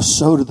 I'm going to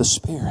sow to the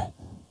Spirit.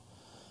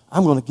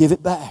 I'm going to give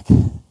it back.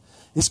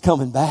 It's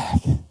coming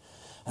back.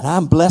 And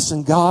I'm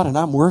blessing God and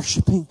I'm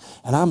worshiping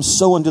and I'm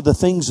sowing to the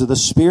things of the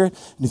Spirit.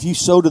 And if you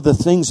sow to the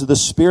things of the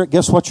Spirit,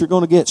 guess what you're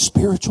going to get?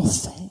 Spiritual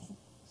things.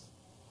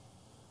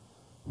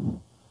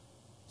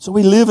 So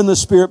we live in the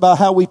Spirit by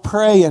how we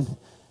pray and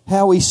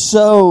how we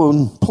sow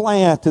and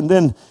plant. And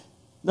then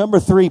number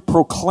 3,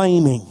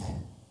 proclaiming.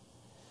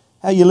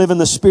 How you live in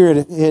the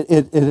Spirit,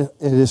 it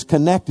is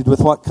connected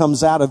with what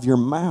comes out of your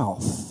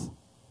mouth.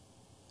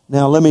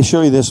 Now let me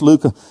show you this.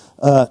 Luke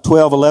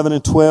 12:11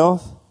 and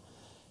 12.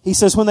 He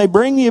says, when they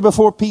bring you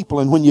before people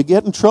and when you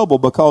get in trouble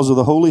because of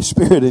the Holy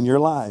Spirit in your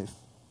life,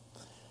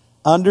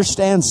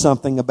 understand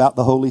something about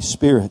the Holy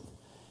Spirit.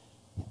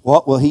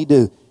 What will He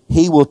do?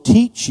 He will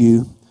teach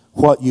you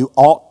what you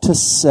ought to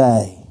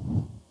say.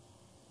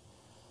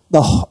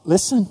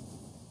 Listen,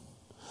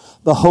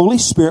 the Holy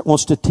Spirit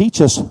wants to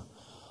teach us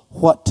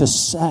what to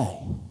say.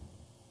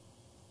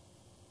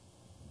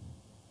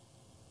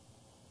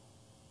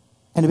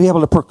 And to be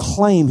able to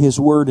proclaim His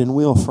word and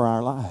will for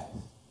our life.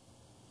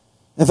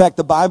 In fact,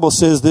 the Bible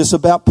says this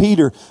about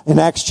Peter in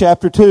Acts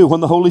chapter 2 when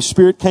the Holy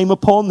Spirit came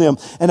upon them.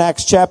 In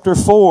Acts chapter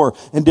 4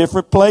 in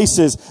different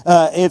places,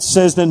 it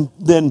says,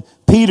 then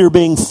Peter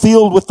being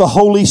filled with the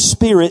Holy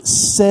Spirit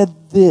said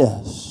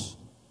this.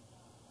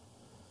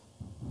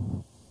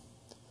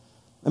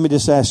 Let me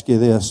just ask you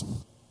this.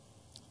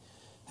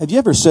 Have you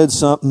ever said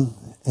something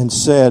and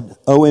said,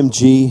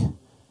 OMG,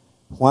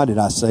 why did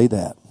I say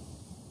that?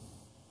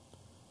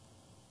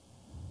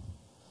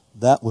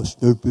 That was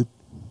stupid.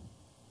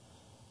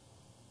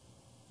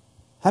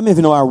 How many of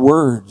you know our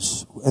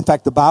words? In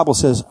fact, the Bible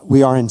says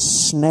we are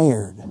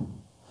ensnared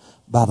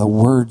by the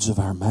words of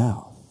our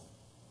mouth.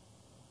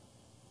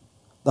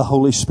 The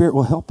Holy Spirit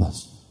will help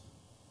us.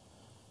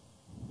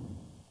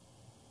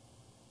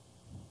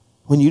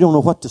 When you don't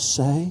know what to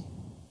say,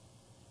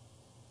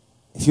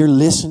 if you're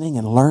listening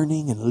and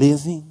learning and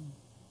living,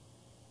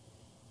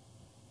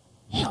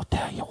 He'll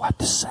tell you what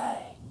to say.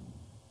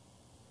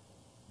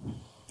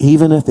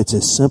 Even if it's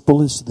as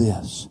simple as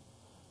this.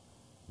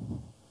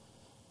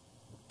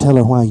 Tell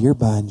her why you're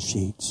buying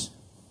sheets.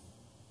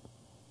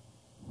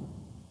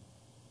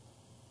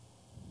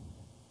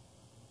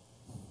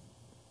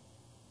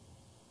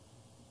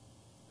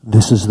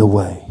 This is the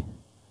way.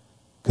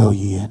 Go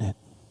ye in it.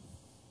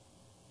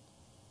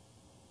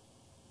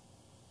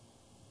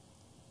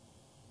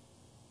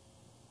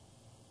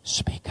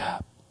 Speak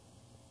up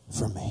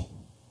for me.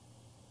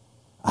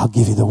 I'll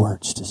give you the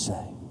words to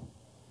say.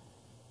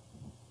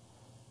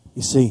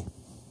 You see,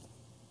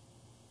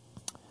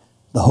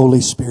 the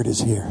Holy Spirit is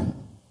here.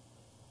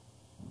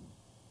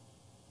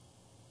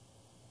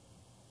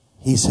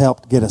 He's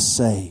helped get us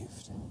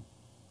saved.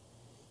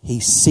 He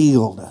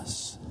sealed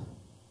us.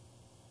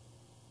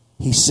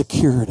 He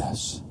secured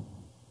us.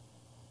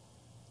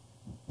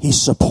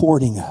 He's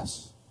supporting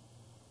us.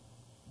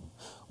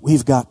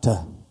 We've got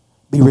to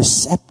be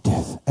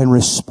receptive and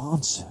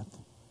responsive.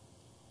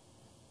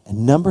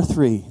 And number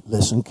 3,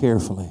 listen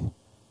carefully,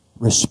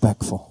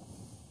 respectful.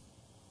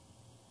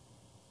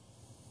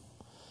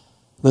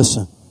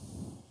 Listen,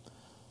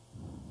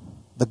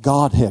 the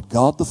Godhead,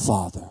 God the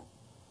Father,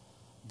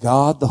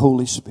 God the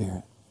Holy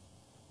Spirit,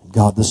 and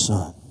God the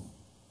Son.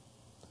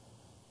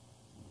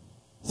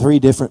 3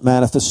 different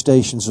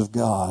manifestations of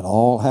God,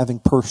 all having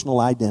personal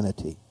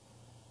identity.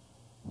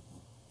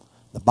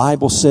 The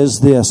Bible says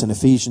this in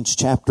Ephesians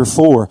chapter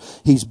 4.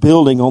 He's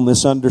building on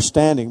this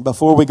understanding.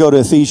 Before we go to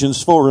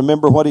Ephesians 4,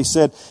 remember what he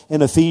said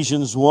in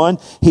Ephesians 1?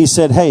 He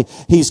said, hey,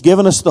 He's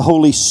given us the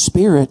Holy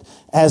Spirit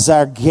as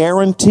our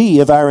guarantee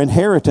of our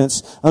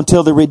inheritance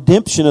until the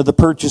redemption of the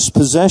purchased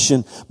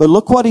possession. But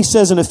look what he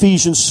says in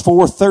Ephesians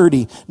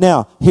 4:30.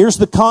 Now, here's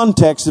the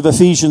context of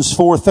Ephesians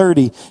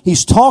 4:30.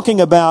 He's talking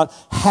about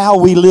how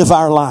we live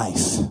our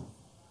life.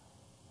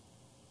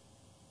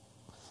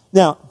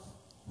 Now,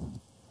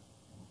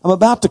 I'm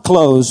about to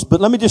close,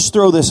 but let me just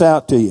throw this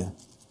out to you.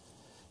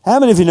 How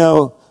many of you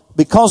know,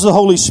 because the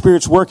Holy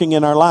Spirit's working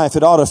in our life,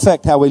 it ought to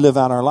affect how we live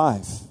out our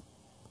life?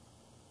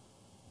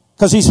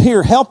 Because He's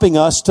here helping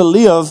us to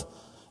live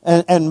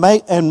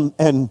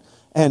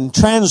and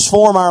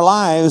transform our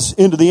lives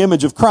into the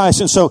image of Christ.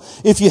 And so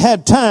if we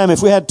had time,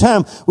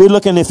 we'd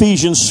look in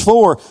Ephesians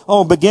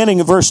 4, beginning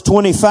of verse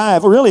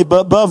 25, really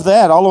above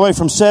that, all the way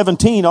from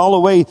 17, all the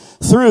way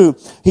through.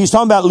 He's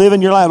talking about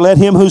living your life. Let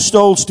him who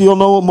stole steal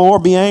no more.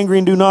 Be angry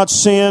and do not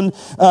sin.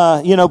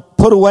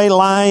 Put away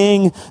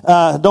lying.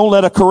 Don't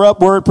let a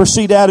corrupt word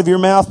proceed out of your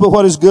mouth, but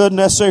what is good and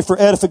necessary for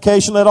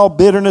edification. Let all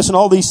bitterness and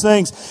all these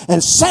things.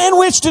 And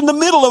sandwiched in the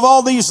middle of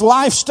all these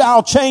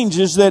lifestyle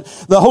changes that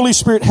the Holy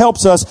Spirit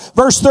helps us,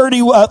 Verse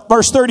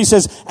 30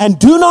 says, and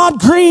do not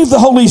grieve the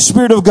Holy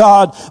Spirit of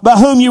God, by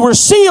whom you were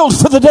sealed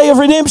for the day of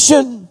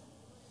redemption.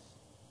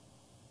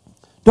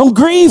 Don't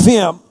grieve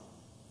Him.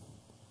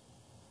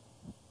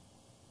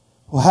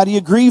 Well, how do you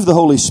grieve the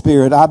Holy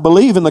Spirit? I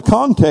believe in the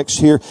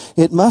context here,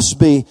 it must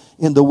be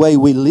in the way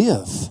we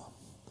live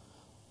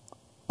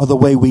or the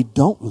way we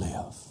don't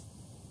live.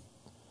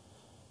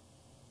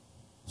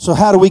 So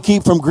how do we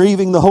keep from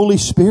grieving the Holy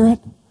Spirit?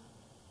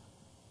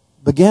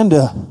 Begin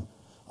to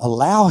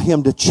allow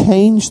Him to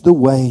change the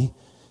way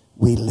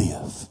we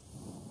live.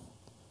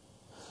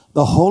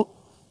 The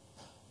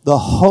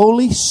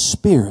Holy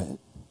Spirit,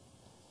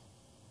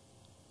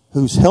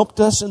 who's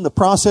helped us in the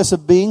process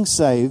of being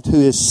saved,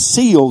 who has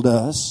sealed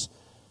us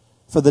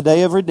for the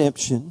day of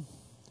redemption,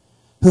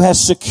 who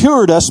has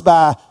secured us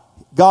by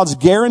God's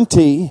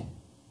guarantee,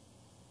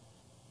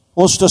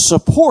 wants to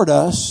support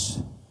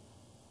us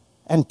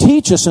and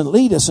teach us and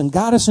lead us and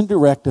guide us and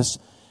direct us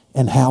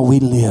in how we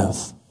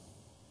live.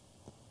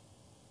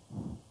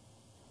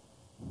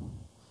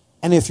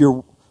 And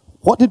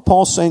what did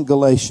Paul say in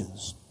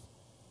Galatians?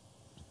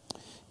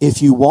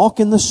 If you walk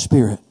in the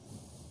Spirit,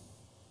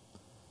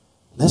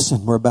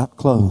 listen, we're about to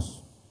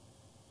close.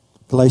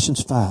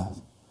 Galatians 5.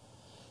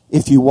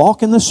 If you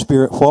walk in the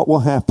Spirit, what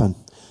will happen?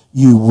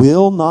 You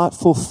will not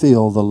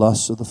fulfill the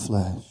lusts of the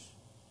flesh.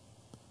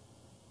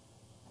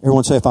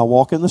 Everyone say, if I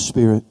walk in the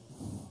Spirit,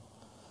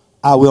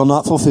 I will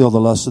not fulfill the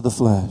lusts of the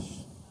flesh.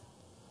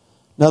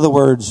 In other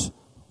words,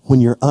 when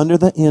you're under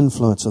the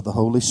influence of the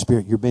Holy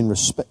Spirit, you're being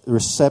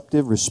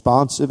receptive,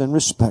 responsive, and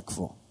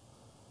respectful.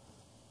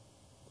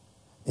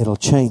 It'll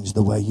change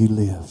the way you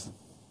live.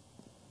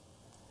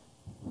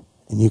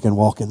 And you can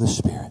walk in the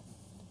Spirit.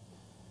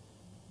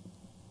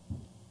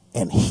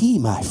 And He,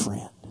 my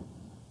friend,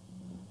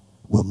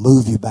 will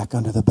move you back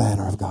under the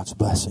banner of God's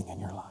blessing in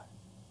your life.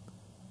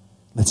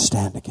 Let's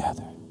stand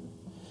together.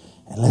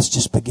 And let's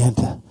just begin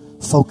to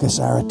focus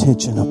our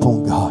attention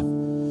upon God.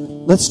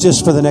 Let's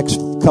just, for the next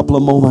couple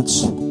of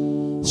moments,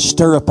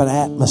 stir up an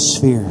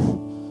atmosphere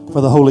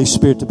for the Holy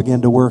Spirit to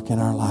begin to work in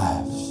our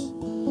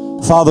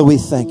lives. Father, we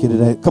thank You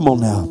today. Come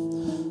on now.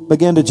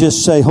 Begin to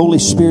just say, Holy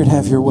Spirit,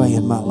 have Your way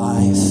in my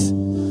life.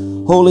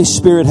 Holy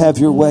Spirit, have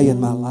Your way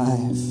in my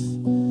life.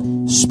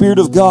 Spirit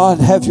of God,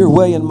 have Your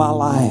way in my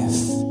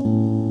life.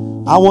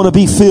 I want to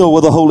be filled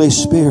with the Holy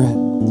Spirit.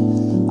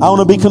 I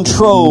want to be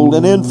controlled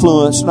and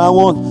influenced, and I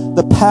want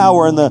the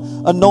power and the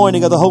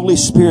anointing of the Holy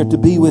Spirit to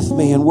be with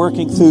me and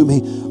working through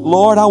me.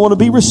 Lord, I want to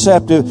be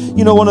receptive.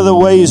 You know, one of the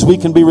ways we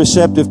can be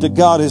receptive to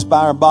God is by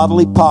our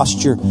bodily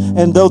posture.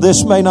 And though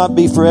this may not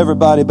be for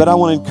everybody, but I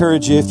want to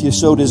encourage you, if you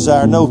so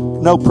desire,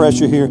 no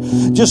pressure here.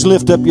 Just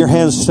lift up your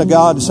hands to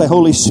God and say,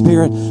 Holy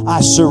Spirit,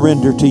 I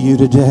surrender to You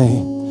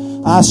today.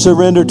 I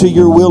surrender to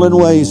your will and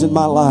ways in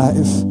my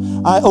life.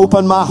 I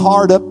open my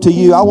heart up to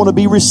you. I want to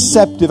be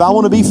receptive. I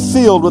want to be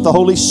filled with the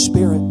Holy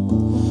Spirit.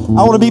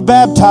 I want to be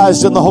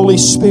baptized in the Holy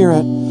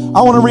Spirit.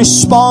 I want to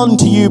respond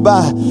to you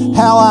by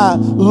how I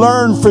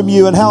learn from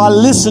you and how I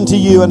listen to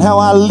you and how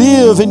I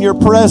live in your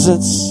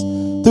presence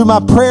through my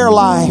prayer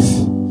life,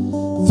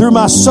 through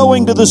my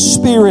sowing to the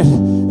Spirit,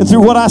 and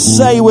through what I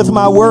say with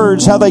my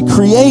words, how they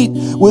create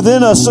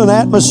within us an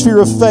atmosphere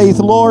of faith.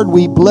 Lord,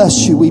 we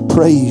bless you. We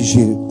praise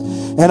you.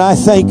 And I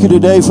thank you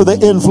today for the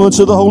influence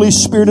of the Holy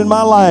Spirit in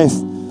my life.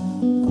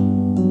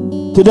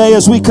 Today,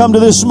 as we come to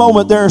this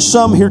moment, there are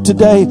some here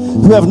today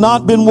who have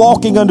not been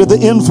walking under the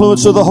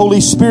influence of the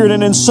Holy Spirit.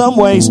 And in some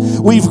ways,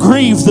 we've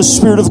grieved the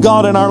Spirit of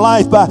God in our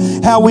life by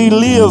how we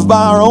live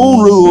by our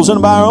own rules and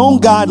by our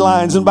own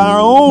guidelines and by our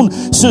own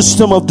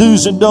system of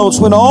do's and don'ts.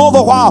 When all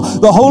the while,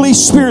 the Holy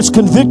Spirit's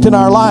convicting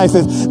our life.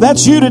 If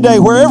that's you today,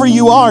 wherever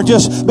you are,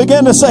 just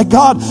begin to say,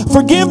 God,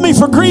 forgive me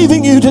for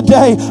grieving you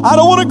today. I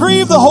don't want to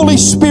grieve the Holy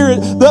Spirit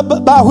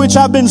by which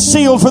I've been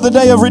sealed for the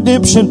day of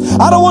redemption.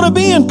 I don't want to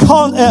be in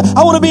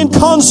I want to be in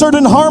concert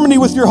and harmony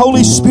with your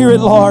Holy Spirit,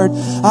 Lord.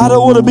 I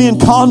don't want to be in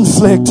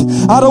conflict.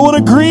 I don't want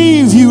to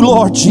grieve you,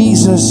 Lord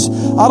Jesus.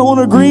 I don't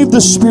want to grieve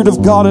the Spirit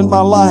of God in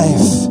my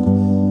life.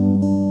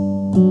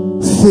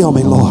 Fill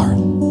me, Lord.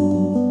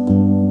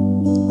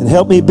 And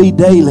help me be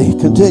daily,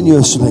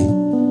 continuously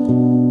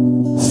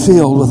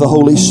filled with the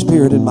Holy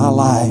Spirit in my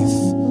life.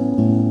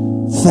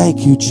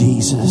 Thank you,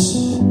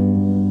 Jesus.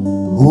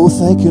 Oh,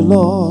 thank you,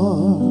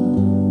 Lord.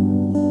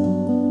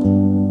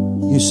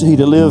 You see,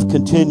 to live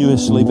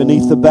continuously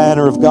beneath the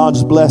banner of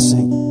God's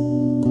blessing,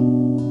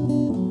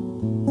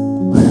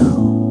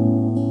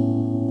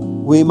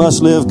 we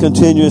must live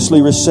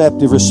continuously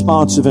receptive,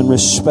 responsive, and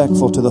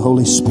respectful to the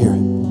Holy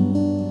Spirit.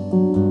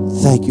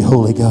 Thank you,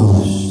 Holy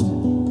Ghost.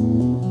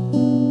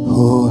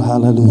 Oh,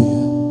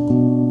 hallelujah.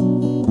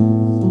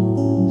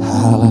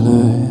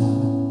 Hallelujah.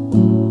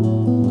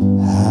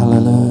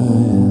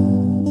 Hallelujah.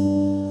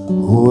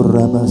 Oh,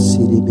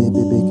 Rabasiri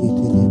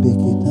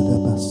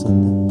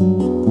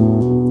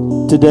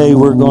Today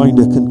we're going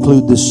to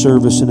conclude this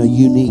service in a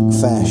unique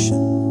fashion.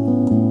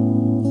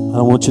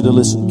 I want you to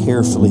listen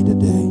carefully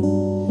today.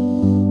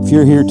 If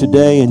you're here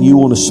today and you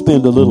want to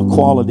spend a little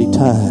quality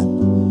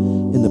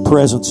time in the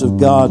presence of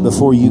God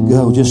before you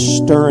go,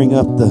 just stirring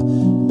up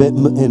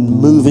and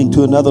moving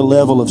to another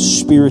level of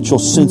spiritual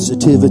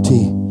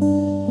sensitivity,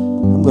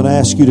 I'm going to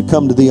ask you to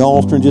come to the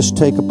altar and just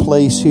take a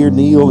place here,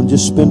 kneel, and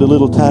just spend a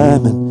little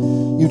time,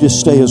 and you just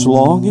stay as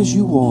long as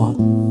you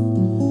want.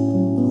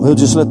 We'll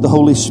just let the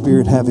Holy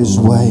Spirit have His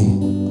way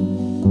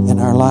in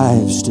our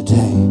lives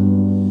today.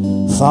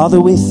 Father,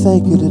 we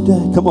thank you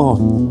today. Come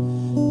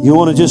on. You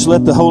want to just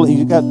let the Holy,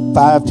 you got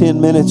 5-10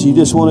 minutes. You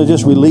just want to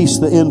just release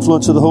the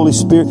influence of the Holy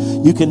Spirit.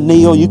 You can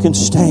kneel, you can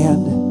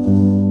stand.